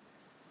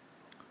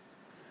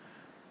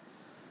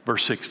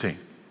 Verse 16.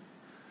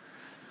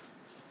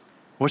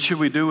 What should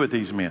we do with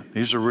these men?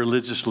 These are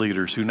religious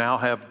leaders who now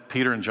have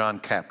Peter and John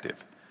captive.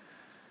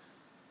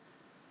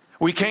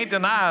 We can't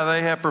deny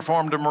they have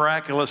performed a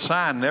miraculous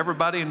sign, and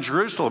everybody in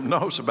Jerusalem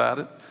knows about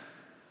it.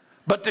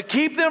 But to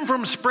keep them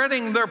from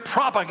spreading their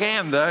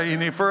propaganda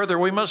any further,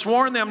 we must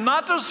warn them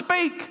not to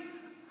speak.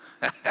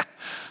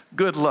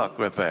 Good luck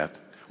with that.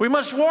 We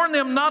must warn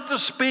them not to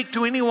speak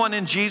to anyone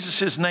in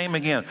Jesus' name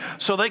again.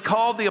 So they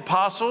called the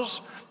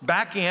apostles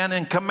back in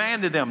and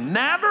commanded them,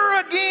 never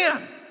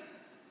again.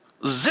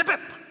 Zip it.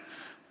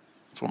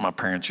 That's what my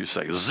parents used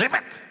to say. Zip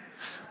it.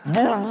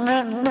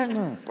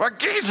 Well,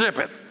 can't zip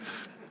it.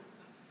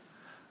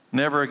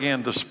 Never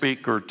again to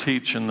speak or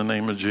teach in the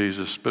name of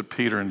Jesus. But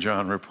Peter and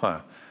John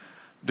replied,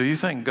 do you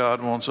think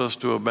God wants us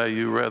to obey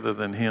you rather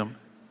than him?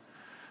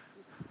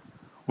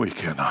 We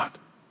cannot.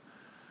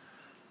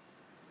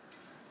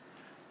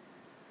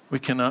 We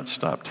cannot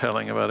stop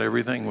telling about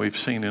everything we've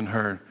seen and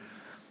heard.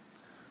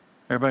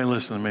 Everybody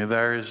listen to me.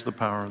 There is the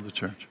power of the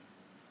church.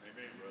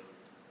 Amen, brother.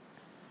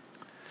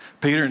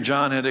 Peter and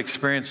John had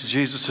experienced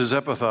Jesus'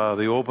 epitha,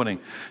 the opening,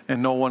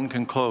 and no one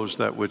can close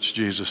that which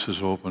Jesus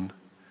has opened.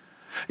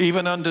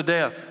 Even unto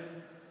death.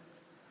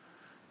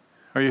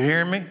 Are you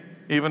hearing me?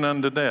 Even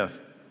unto death.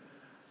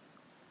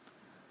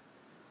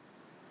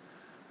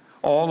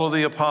 All of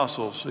the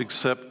apostles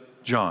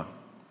except John.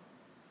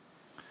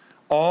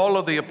 All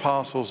of the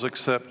apostles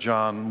except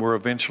John were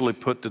eventually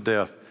put to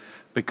death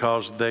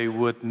because they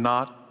would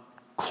not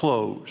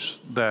close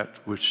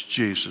that which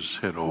Jesus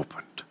had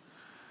opened.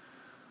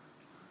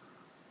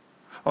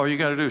 All you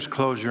got to do is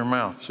close your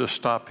mouth. Just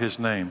stop his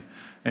name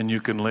and you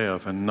can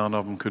live, and none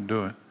of them could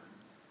do it.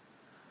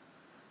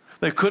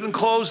 They couldn't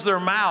close their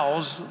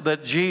mouths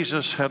that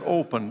Jesus had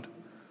opened.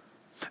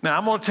 Now,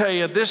 I'm going to tell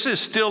you, this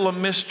is still a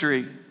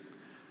mystery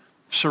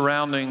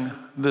surrounding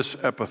this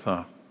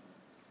epitha.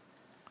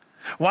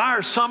 Why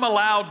are some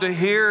allowed to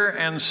hear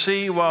and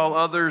see while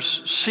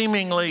others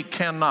seemingly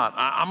cannot?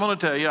 I'm going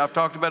to tell you, I've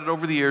talked about it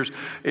over the years,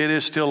 it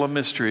is still a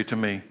mystery to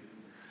me.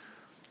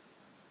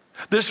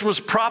 This was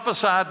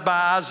prophesied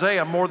by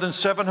Isaiah more than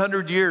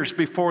 700 years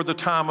before the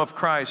time of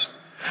Christ.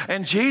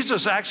 And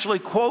Jesus actually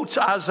quotes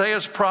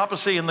Isaiah's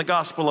prophecy in the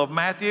Gospel of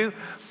Matthew,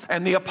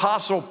 and the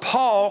Apostle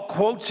Paul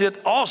quotes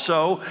it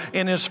also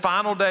in his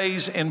final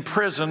days in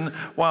prison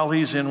while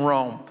he's in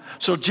Rome.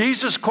 So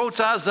Jesus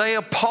quotes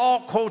Isaiah,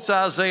 Paul quotes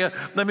Isaiah.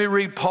 Let me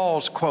read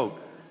Paul's quote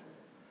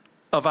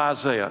of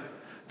Isaiah,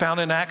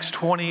 found in Acts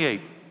 28,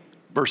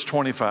 verse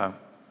 25.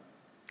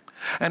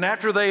 And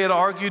after they had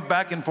argued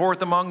back and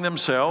forth among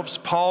themselves,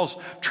 Paul's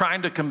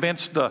trying to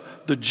convince the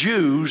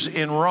Jews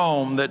in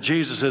Rome that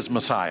Jesus is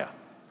Messiah.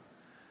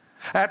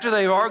 After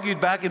they argued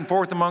back and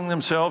forth among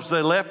themselves,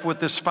 they left with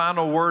this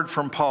final word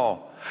from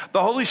Paul.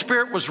 The Holy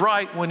Spirit was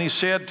right when he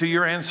said to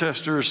your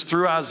ancestors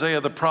through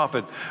Isaiah the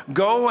prophet,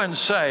 go and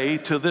say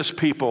to this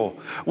people,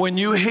 when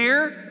you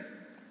hear,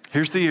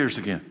 here's the ears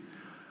again.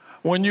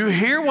 When you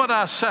hear what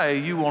I say,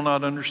 you will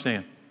not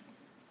understand.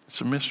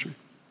 It's a mystery.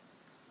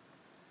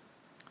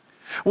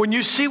 When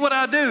you see what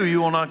I do,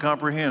 you will not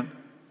comprehend.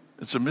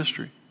 It's a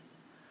mystery.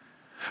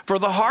 For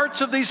the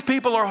hearts of these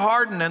people are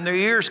hardened, and their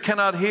ears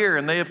cannot hear,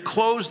 and they have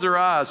closed their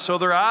eyes. So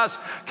their eyes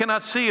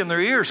cannot see, and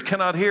their ears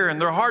cannot hear, and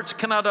their hearts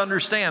cannot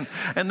understand.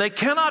 And they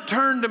cannot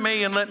turn to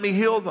me and let me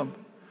heal them.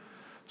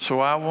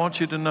 So I want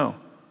you to know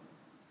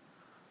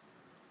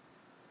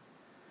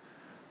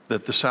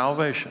that the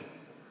salvation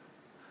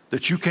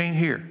that you can't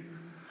hear,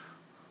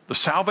 the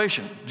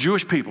salvation,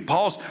 Jewish people,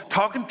 Paul's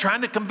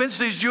trying to convince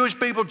these Jewish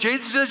people,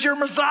 Jesus is your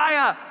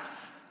Messiah.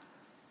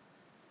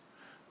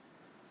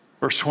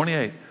 Verse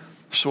 28.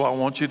 So I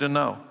want you to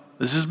know,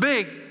 this is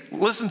big.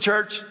 Listen,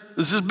 church,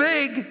 this is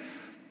big.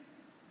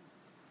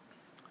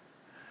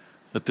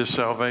 That this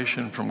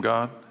salvation from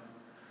God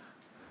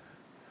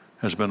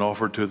has been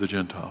offered to the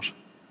Gentiles.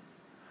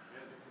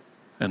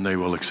 And they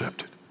will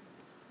accept it.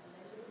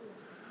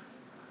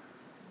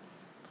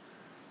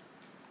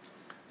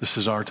 This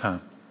is our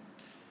time.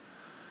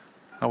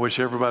 I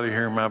wish everybody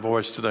hearing my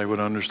voice today would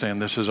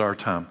understand this is our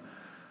time.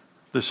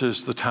 This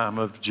is the time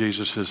of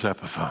Jesus'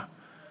 ephphatha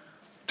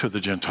to the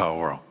Gentile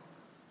world.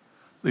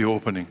 The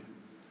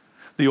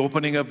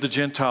opening of the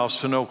Gentiles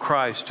to know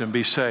Christ and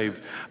be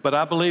saved. But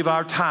I believe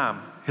our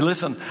time,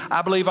 listen,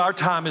 I believe our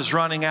time is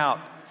running out.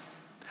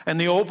 And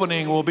the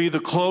opening will be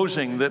the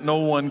closing that no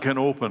one can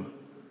open.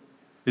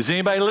 Is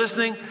anybody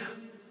listening?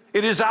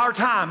 It is our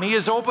time. He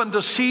has opened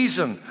a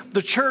season,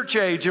 the church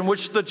age, in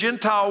which the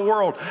Gentile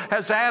world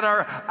has had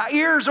our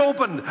ears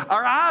opened,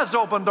 our eyes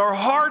opened, our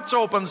hearts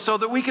opened, so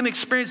that we can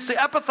experience the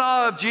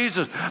ephphatha of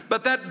Jesus.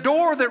 But that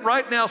door that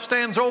right now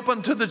stands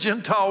open to the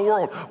Gentile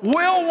world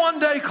will one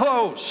day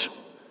close.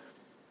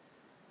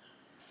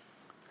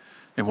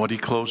 And what he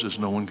closes,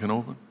 no one can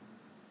open.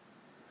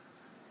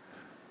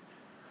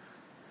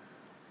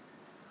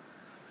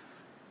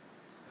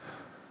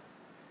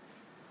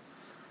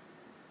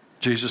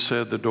 Jesus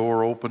said the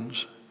door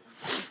opens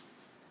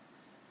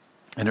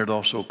and it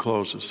also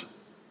closes.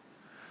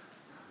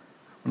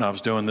 When I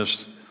was doing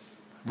this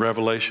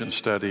Revelation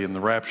study and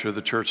the rapture of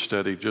the church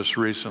study just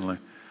recently,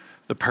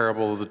 the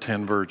parable of the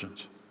 10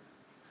 virgins.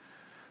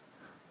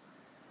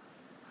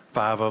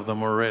 5 of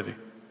them were ready.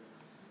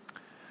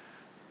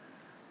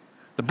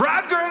 The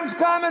bridegroom's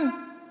coming.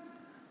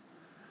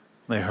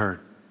 They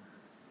heard.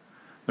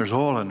 There's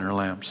oil in their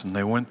lamps, and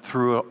they went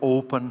through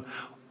an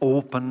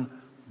open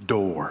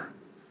door.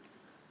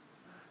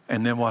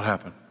 And then what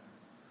happened?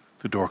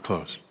 The door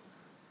closed.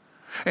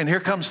 And here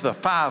comes the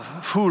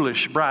 5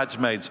 foolish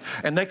bridesmaids.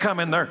 And they come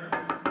in there.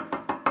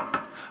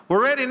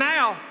 We're ready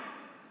now.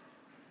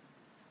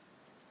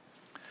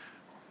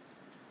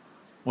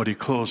 What he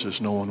closes,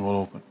 no one will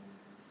open.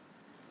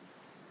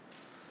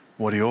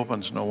 What he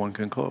opens, no one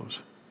can close.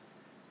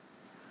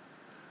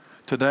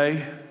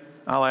 Today,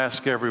 I'll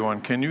ask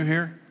everyone, can you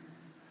hear?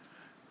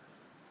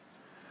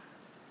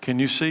 Can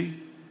you see?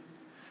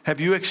 Have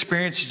you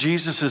experienced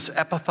Jesus'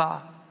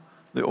 ephphatha?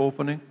 The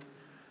opening.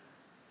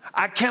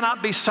 I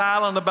cannot be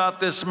silent about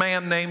this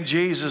man named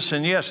Jesus,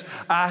 and yes,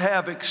 I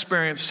have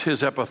experienced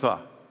his ephphatha.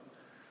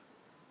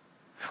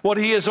 What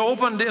he has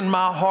opened in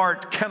my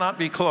heart cannot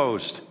be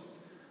closed.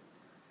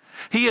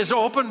 He has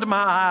opened my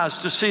eyes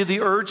to see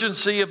the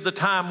urgency of the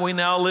time we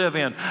now live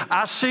in.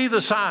 I see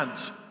the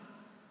signs.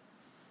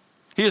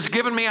 He has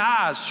given me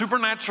eyes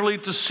supernaturally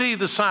to see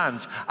the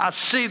signs. I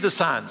see the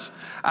signs.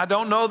 I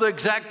don't know the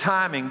exact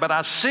timing, but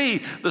I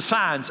see the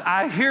signs.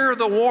 I hear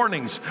the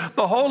warnings.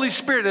 The Holy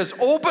Spirit has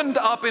opened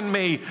up in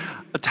me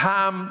a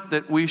time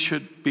that we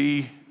should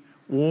be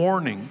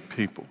warning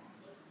people.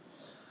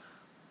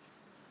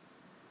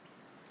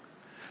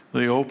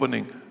 The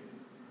opening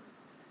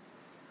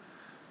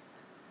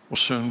will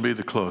soon be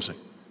the closing.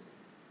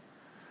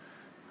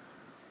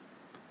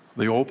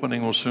 The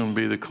opening will soon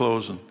be the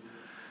closing.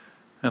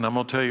 And I'm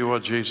going to tell you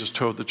what Jesus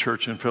told the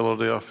church in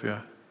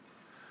Philadelphia.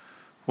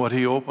 What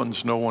he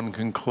opens, no one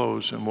can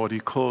close. And what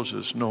he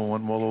closes, no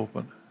one will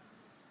open.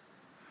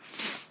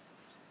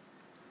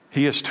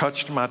 He has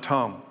touched my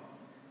tongue.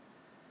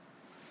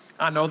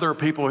 I know there are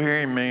people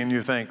hearing me and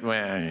you think,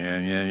 well,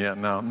 yeah.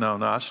 No.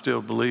 I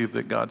still believe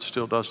that God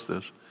still does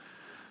this.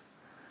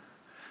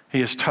 He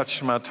has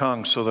touched my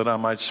tongue so that I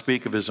might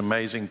speak of his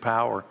amazing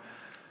power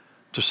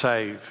to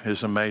save,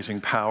 his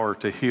amazing power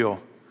to heal.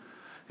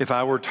 If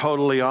I were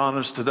totally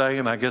honest today,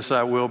 and I guess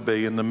I will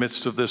be, in the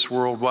midst of this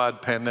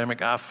worldwide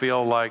pandemic, I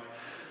feel like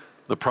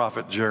the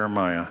prophet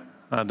Jeremiah.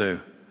 I do.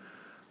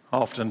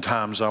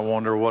 Oftentimes I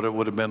wonder what it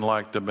would have been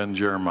like to have been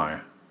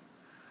Jeremiah.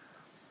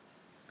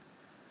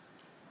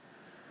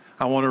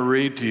 I want to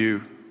read to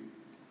you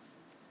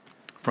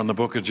from the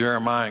book of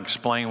Jeremiah and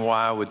explain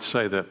why I would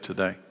say that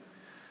today.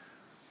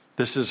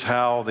 This is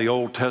how the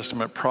Old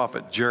Testament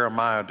prophet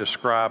Jeremiah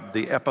described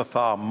the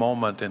ephphatha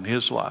moment in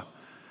his life,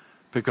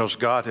 because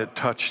God had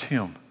touched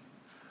him.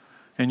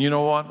 And you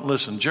know what?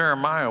 Listen,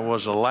 Jeremiah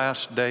was a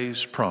last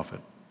days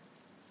prophet.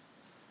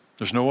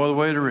 There's no other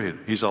way to read it.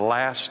 He's a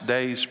last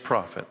days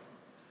prophet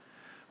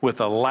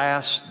with a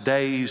last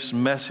days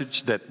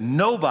message that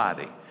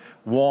nobody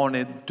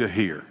wanted to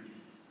hear.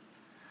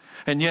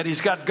 And yet he's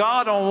got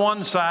God on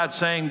one side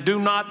saying, do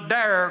not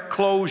dare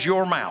close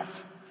your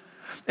mouth.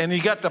 And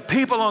you got the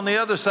people on the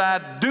other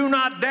side, do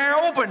not dare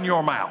open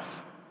your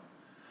mouth.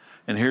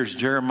 And here's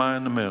Jeremiah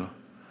in the middle.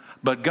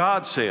 But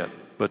God said,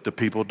 but the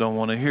people don't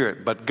want to hear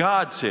it. But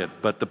God said,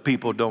 but the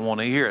people don't want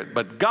to hear it.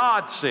 But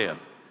God said,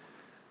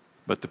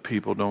 but the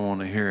people don't want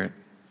to hear it.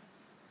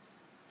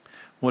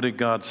 What did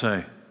God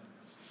say?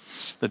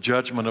 The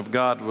judgment of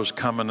God was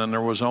coming, and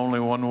there was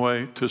only one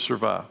way to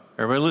survive.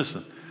 Everybody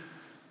listen.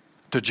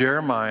 To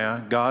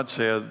Jeremiah, God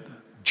said,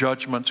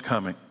 judgment's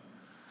coming.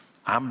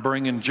 I'm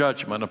bringing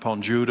judgment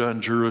upon Judah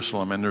and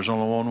Jerusalem, and there's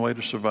only one way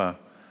to survive.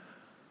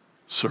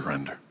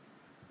 Surrender.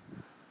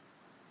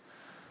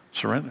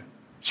 Surrender.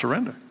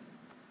 Surrender.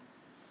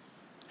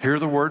 Hear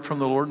the word from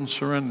the Lord and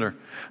surrender.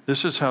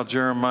 This is how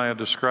Jeremiah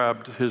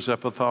described his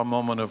epiphany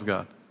moment of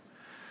God.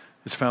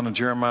 It's found in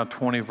Jeremiah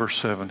 20, verse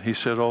 7. He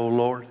said, "Oh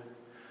Lord,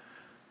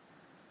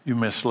 you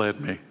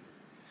misled me.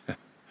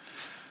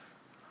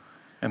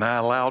 And I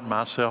allowed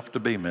myself to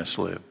be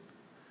misled.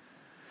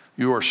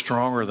 You are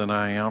stronger than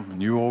I am,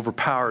 and you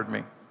overpowered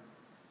me.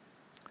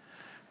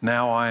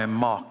 Now I am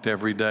mocked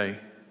every day.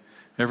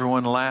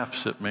 Everyone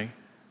laughs at me.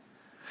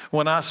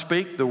 When I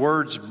speak, the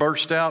words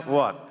burst out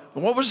what?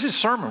 What was his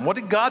sermon? What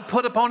did God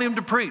put upon him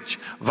to preach?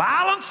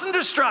 Violence and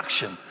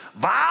destruction.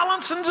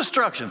 Violence and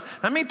destruction.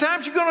 How many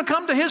times are you going to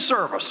come to his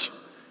service?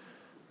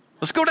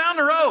 Let's go down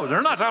the road.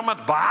 They're not talking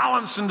about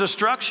violence and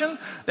destruction.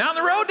 Down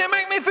the road, they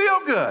make me feel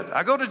good.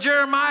 I go to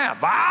Jeremiah.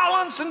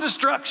 Violence and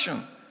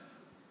destruction.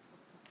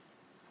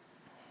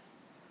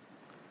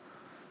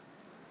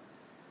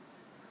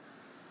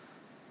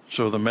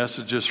 So the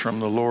messages from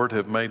the Lord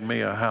have made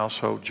me a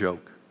household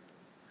joke.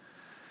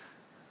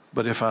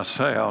 But if I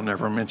say I'll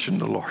never mention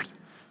the Lord,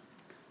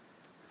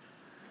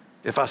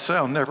 if I say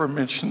I'll never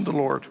mention the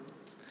Lord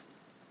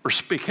or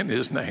speak in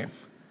his name,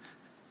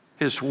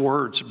 his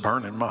words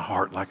burn in my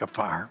heart like a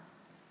fire.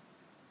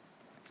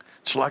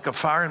 It's like a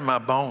fire in my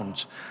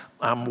bones.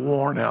 I'm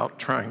worn out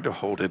trying to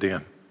hold it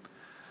in.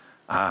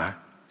 I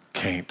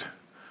can't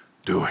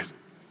do it.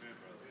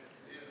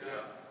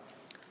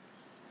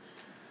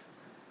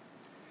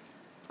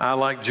 I,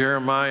 like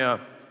Jeremiah,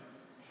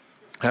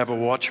 have a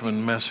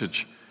watchman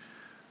message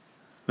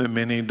that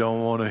many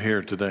don't want to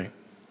hear today.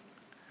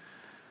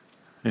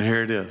 And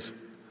here it is.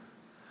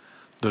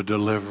 The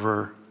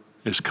deliverer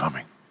is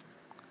coming.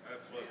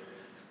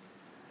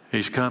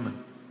 He's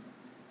coming.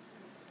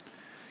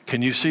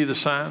 Can you see the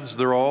signs?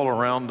 They're all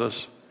around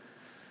us.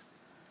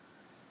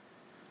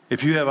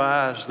 If you have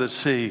eyes that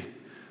see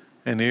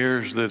and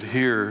ears that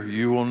hear,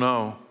 you will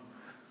know.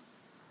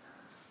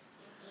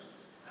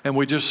 And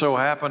we just so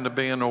happen to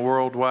be in a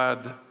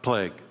worldwide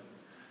plague.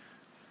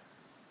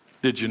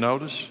 Did you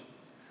notice?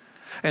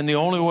 And the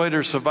only way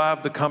to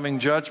survive the coming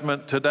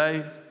judgment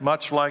today,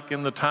 much like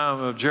in the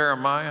time of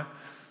Jeremiah,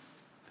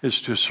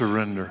 is to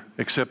surrender.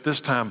 Except this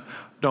time,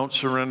 don't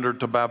surrender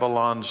to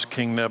Babylon's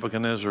King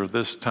Nebuchadnezzar.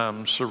 This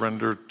time,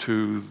 surrender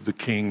to the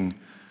King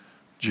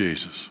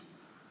Jesus.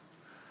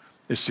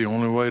 It's the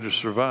only way to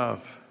survive.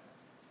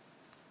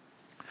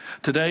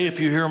 Today, if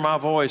you hear my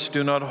voice,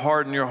 do not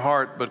harden your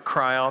heart, but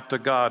cry out to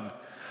God,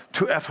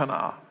 to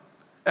Ephphatha.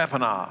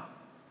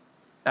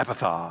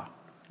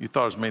 You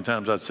thought as many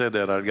times I'd said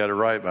that, I'd got it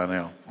right by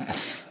now.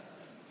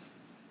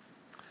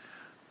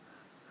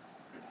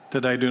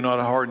 Today, do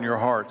not harden your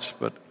hearts,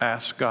 but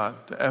ask God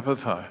to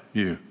Ephphatha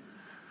you,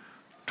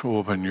 to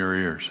open your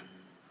ears,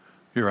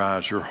 your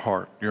eyes, your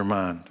heart, your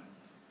mind.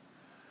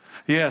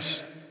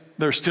 Yes,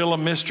 there's still a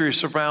mystery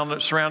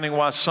surrounding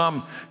why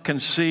some can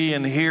see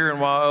and hear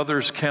and why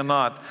others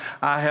cannot.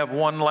 I have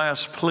one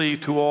last plea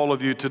to all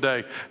of you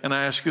today, and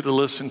I ask you to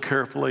listen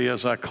carefully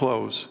as I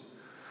close.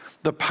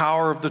 The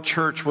power of the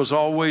church was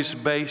always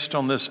based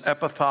on this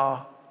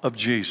ephphatha of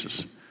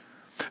Jesus.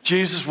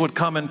 Jesus would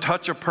come and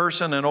touch a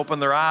person and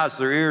open their eyes,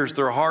 their ears,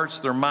 their hearts,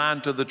 their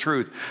mind to the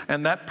truth.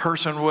 And that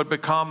person would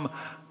become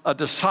a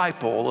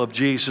disciple of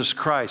Jesus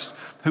Christ,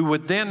 who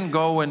would then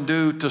go and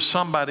do to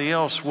somebody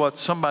else what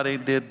somebody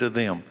did to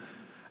them.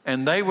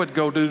 And they would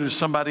go do to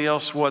somebody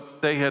else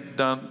what they had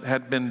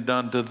been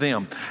done to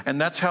them.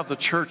 And that's how the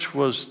church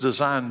was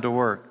designed to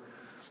work.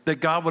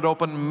 That God would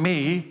open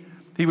me.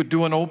 He would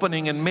do an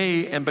opening in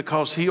me, and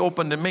because he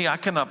opened in me, I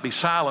cannot be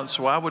silent,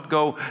 so I would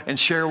go and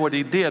share what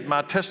he did.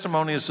 My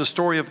testimony is the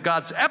story of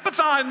God's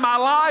ephphatha in my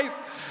life,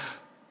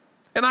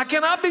 and I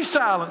cannot be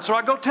silent, so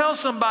I go tell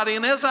somebody,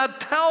 and as I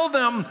tell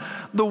them,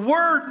 the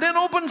word then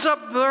opens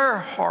up their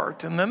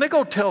heart, and then they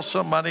go tell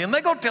somebody, and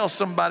they go tell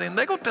somebody, and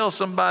they go tell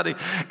somebody,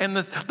 and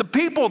the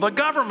people, the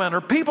government,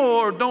 or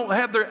people who don't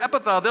have their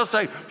ephphatha, they'll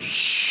say,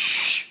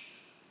 shh,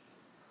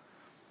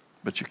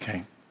 but you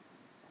can't.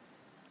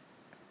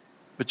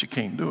 But you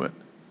can't do it.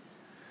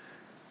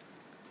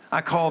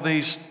 I call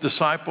these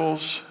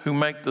disciples who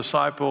make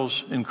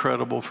disciples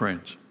incredible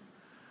friends.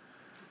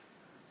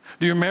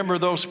 Do you remember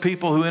those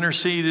people who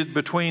interceded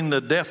between the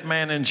deaf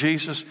man and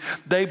Jesus?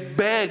 They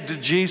begged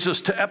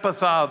Jesus to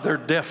epitaph their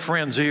deaf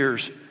friend's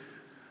ears.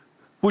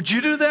 Would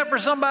you do that for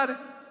somebody?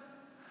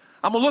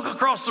 I'm going to look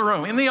across the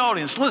room in the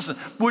audience. Listen,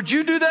 would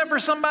you do that for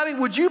somebody?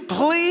 Would you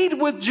plead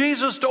with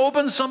Jesus to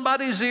open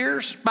somebody's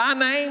ears by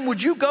name?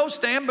 Would you go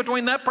stand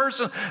between that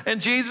person and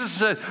Jesus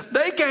and say,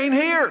 they can't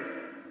hear.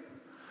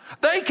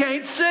 They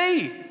can't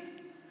see.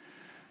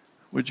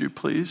 Would you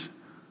please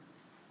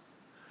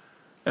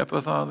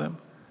epitaph them?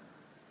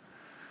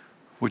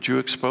 Would you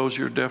expose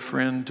your deaf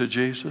friend to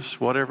Jesus,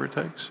 whatever it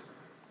takes?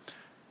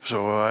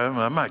 So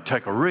I might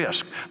take a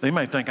risk. They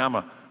may think I'm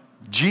a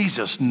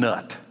Jesus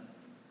nut.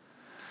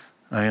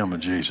 I am a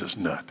Jesus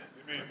nut.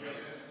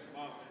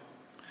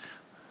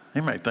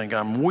 They may think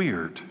I'm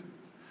weird.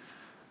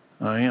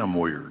 I am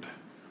weird.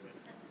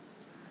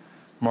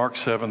 Mark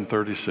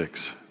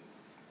 7:36.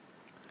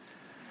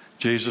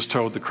 Jesus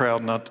told the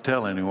crowd not to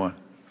tell anyone.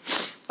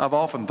 I've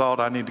often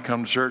thought I need to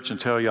come to church and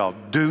tell y'all,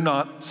 do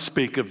not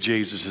speak of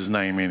Jesus'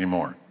 name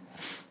anymore.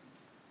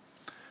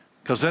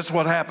 Because that's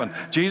what happened.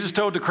 Jesus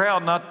told the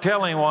crowd not to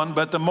tell anyone,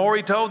 but the more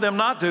he told them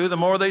not to, the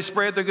more they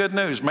spread the good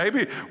news.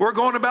 Maybe we're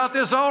going about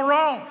this all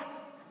wrong.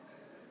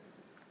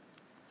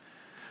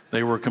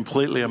 They were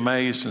completely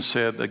amazed and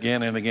said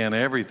again and again,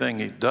 everything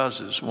he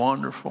does is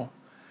wonderful.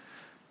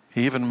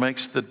 He even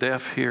makes the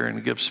deaf hear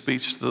and gives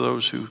speech to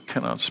those who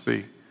cannot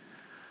speak.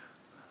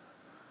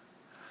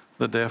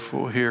 The deaf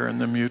will hear and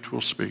the mute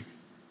will speak.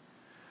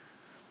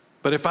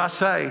 But if I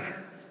say,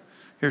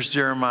 here's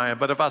Jeremiah,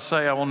 but if I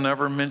say I will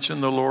never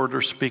mention the Lord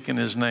or speak in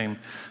his name,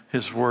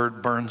 his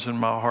word burns in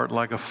my heart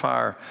like a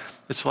fire.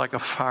 It's like a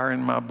fire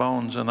in my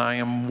bones, and I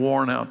am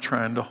worn out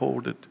trying to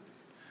hold it.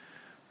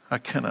 I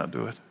cannot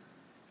do it.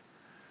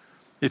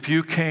 If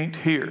you can't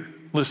hear,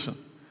 listen,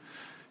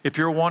 if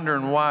you're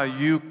wondering why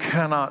you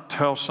cannot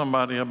tell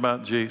somebody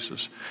about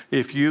Jesus,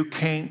 if you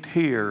can't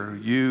hear,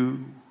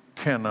 you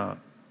cannot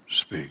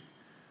speak.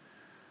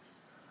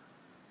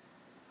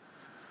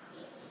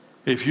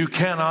 If you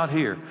cannot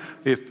hear,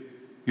 if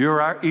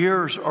your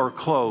ears are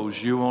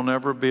closed, you will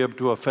never be able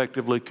to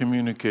effectively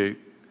communicate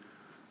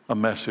a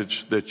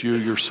message that you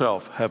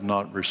yourself have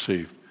not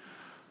received.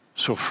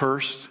 So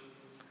first,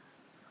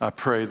 I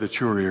pray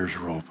that your ears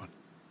are open.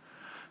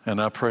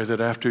 And I pray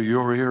that after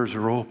your ears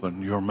are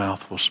open, your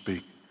mouth will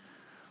speak.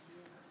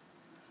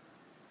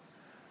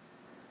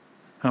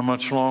 How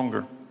much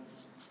longer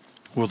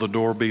will the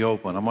door be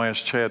open? I'm going to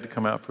ask Chad to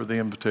come out for the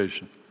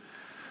invitation.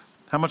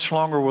 How much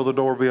longer will the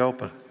door be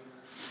open?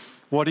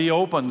 What he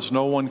opens,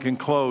 no one can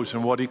close,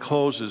 and what he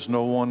closes,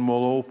 no one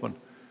will open.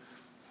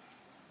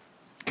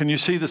 Can you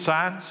see the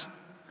signs?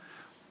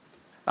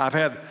 I've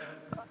had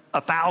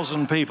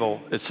 1,000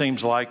 people, it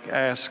seems like,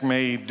 ask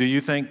me, do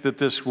you think that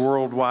this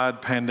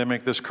worldwide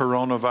pandemic, this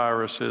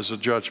coronavirus, is a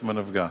judgment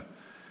of God?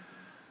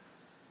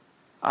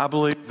 I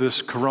believe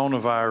this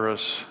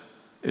coronavirus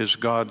is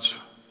God's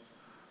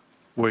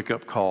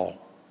wake-up call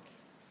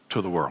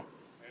to the world.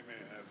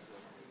 Amen.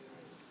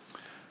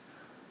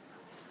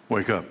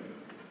 Wake up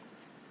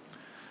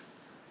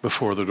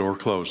before the door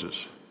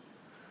closes.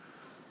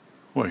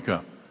 Wake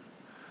up.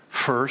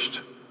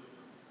 First,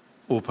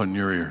 open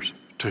your ears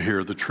to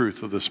hear the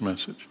truth of this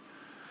message.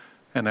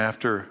 And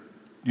after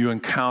you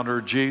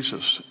encounter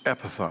Jesus,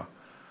 epitaph,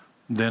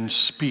 then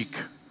speak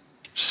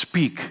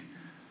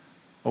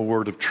a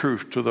word of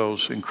truth to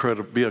those be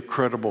a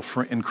incredible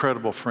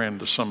friend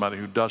to somebody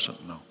who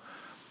doesn't know.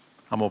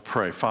 I'm going to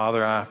pray.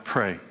 Father, I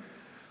pray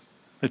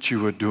that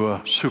you would do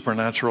a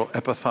supernatural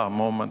epitaph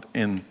moment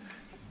in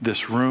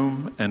this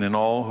room and in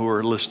all who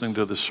are listening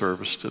to the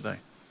service today.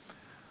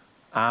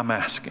 I'm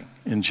asking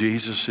in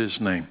Jesus'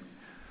 name,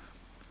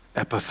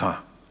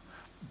 epitaph,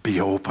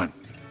 be open,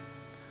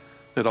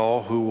 that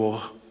all who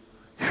will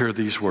hear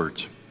these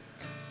words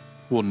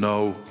will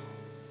know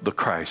the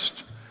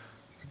Christ,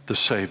 the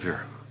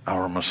Savior,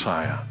 our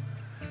Messiah.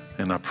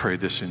 And I pray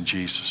this in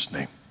Jesus'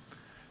 name.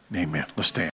 Amen. Let's stand.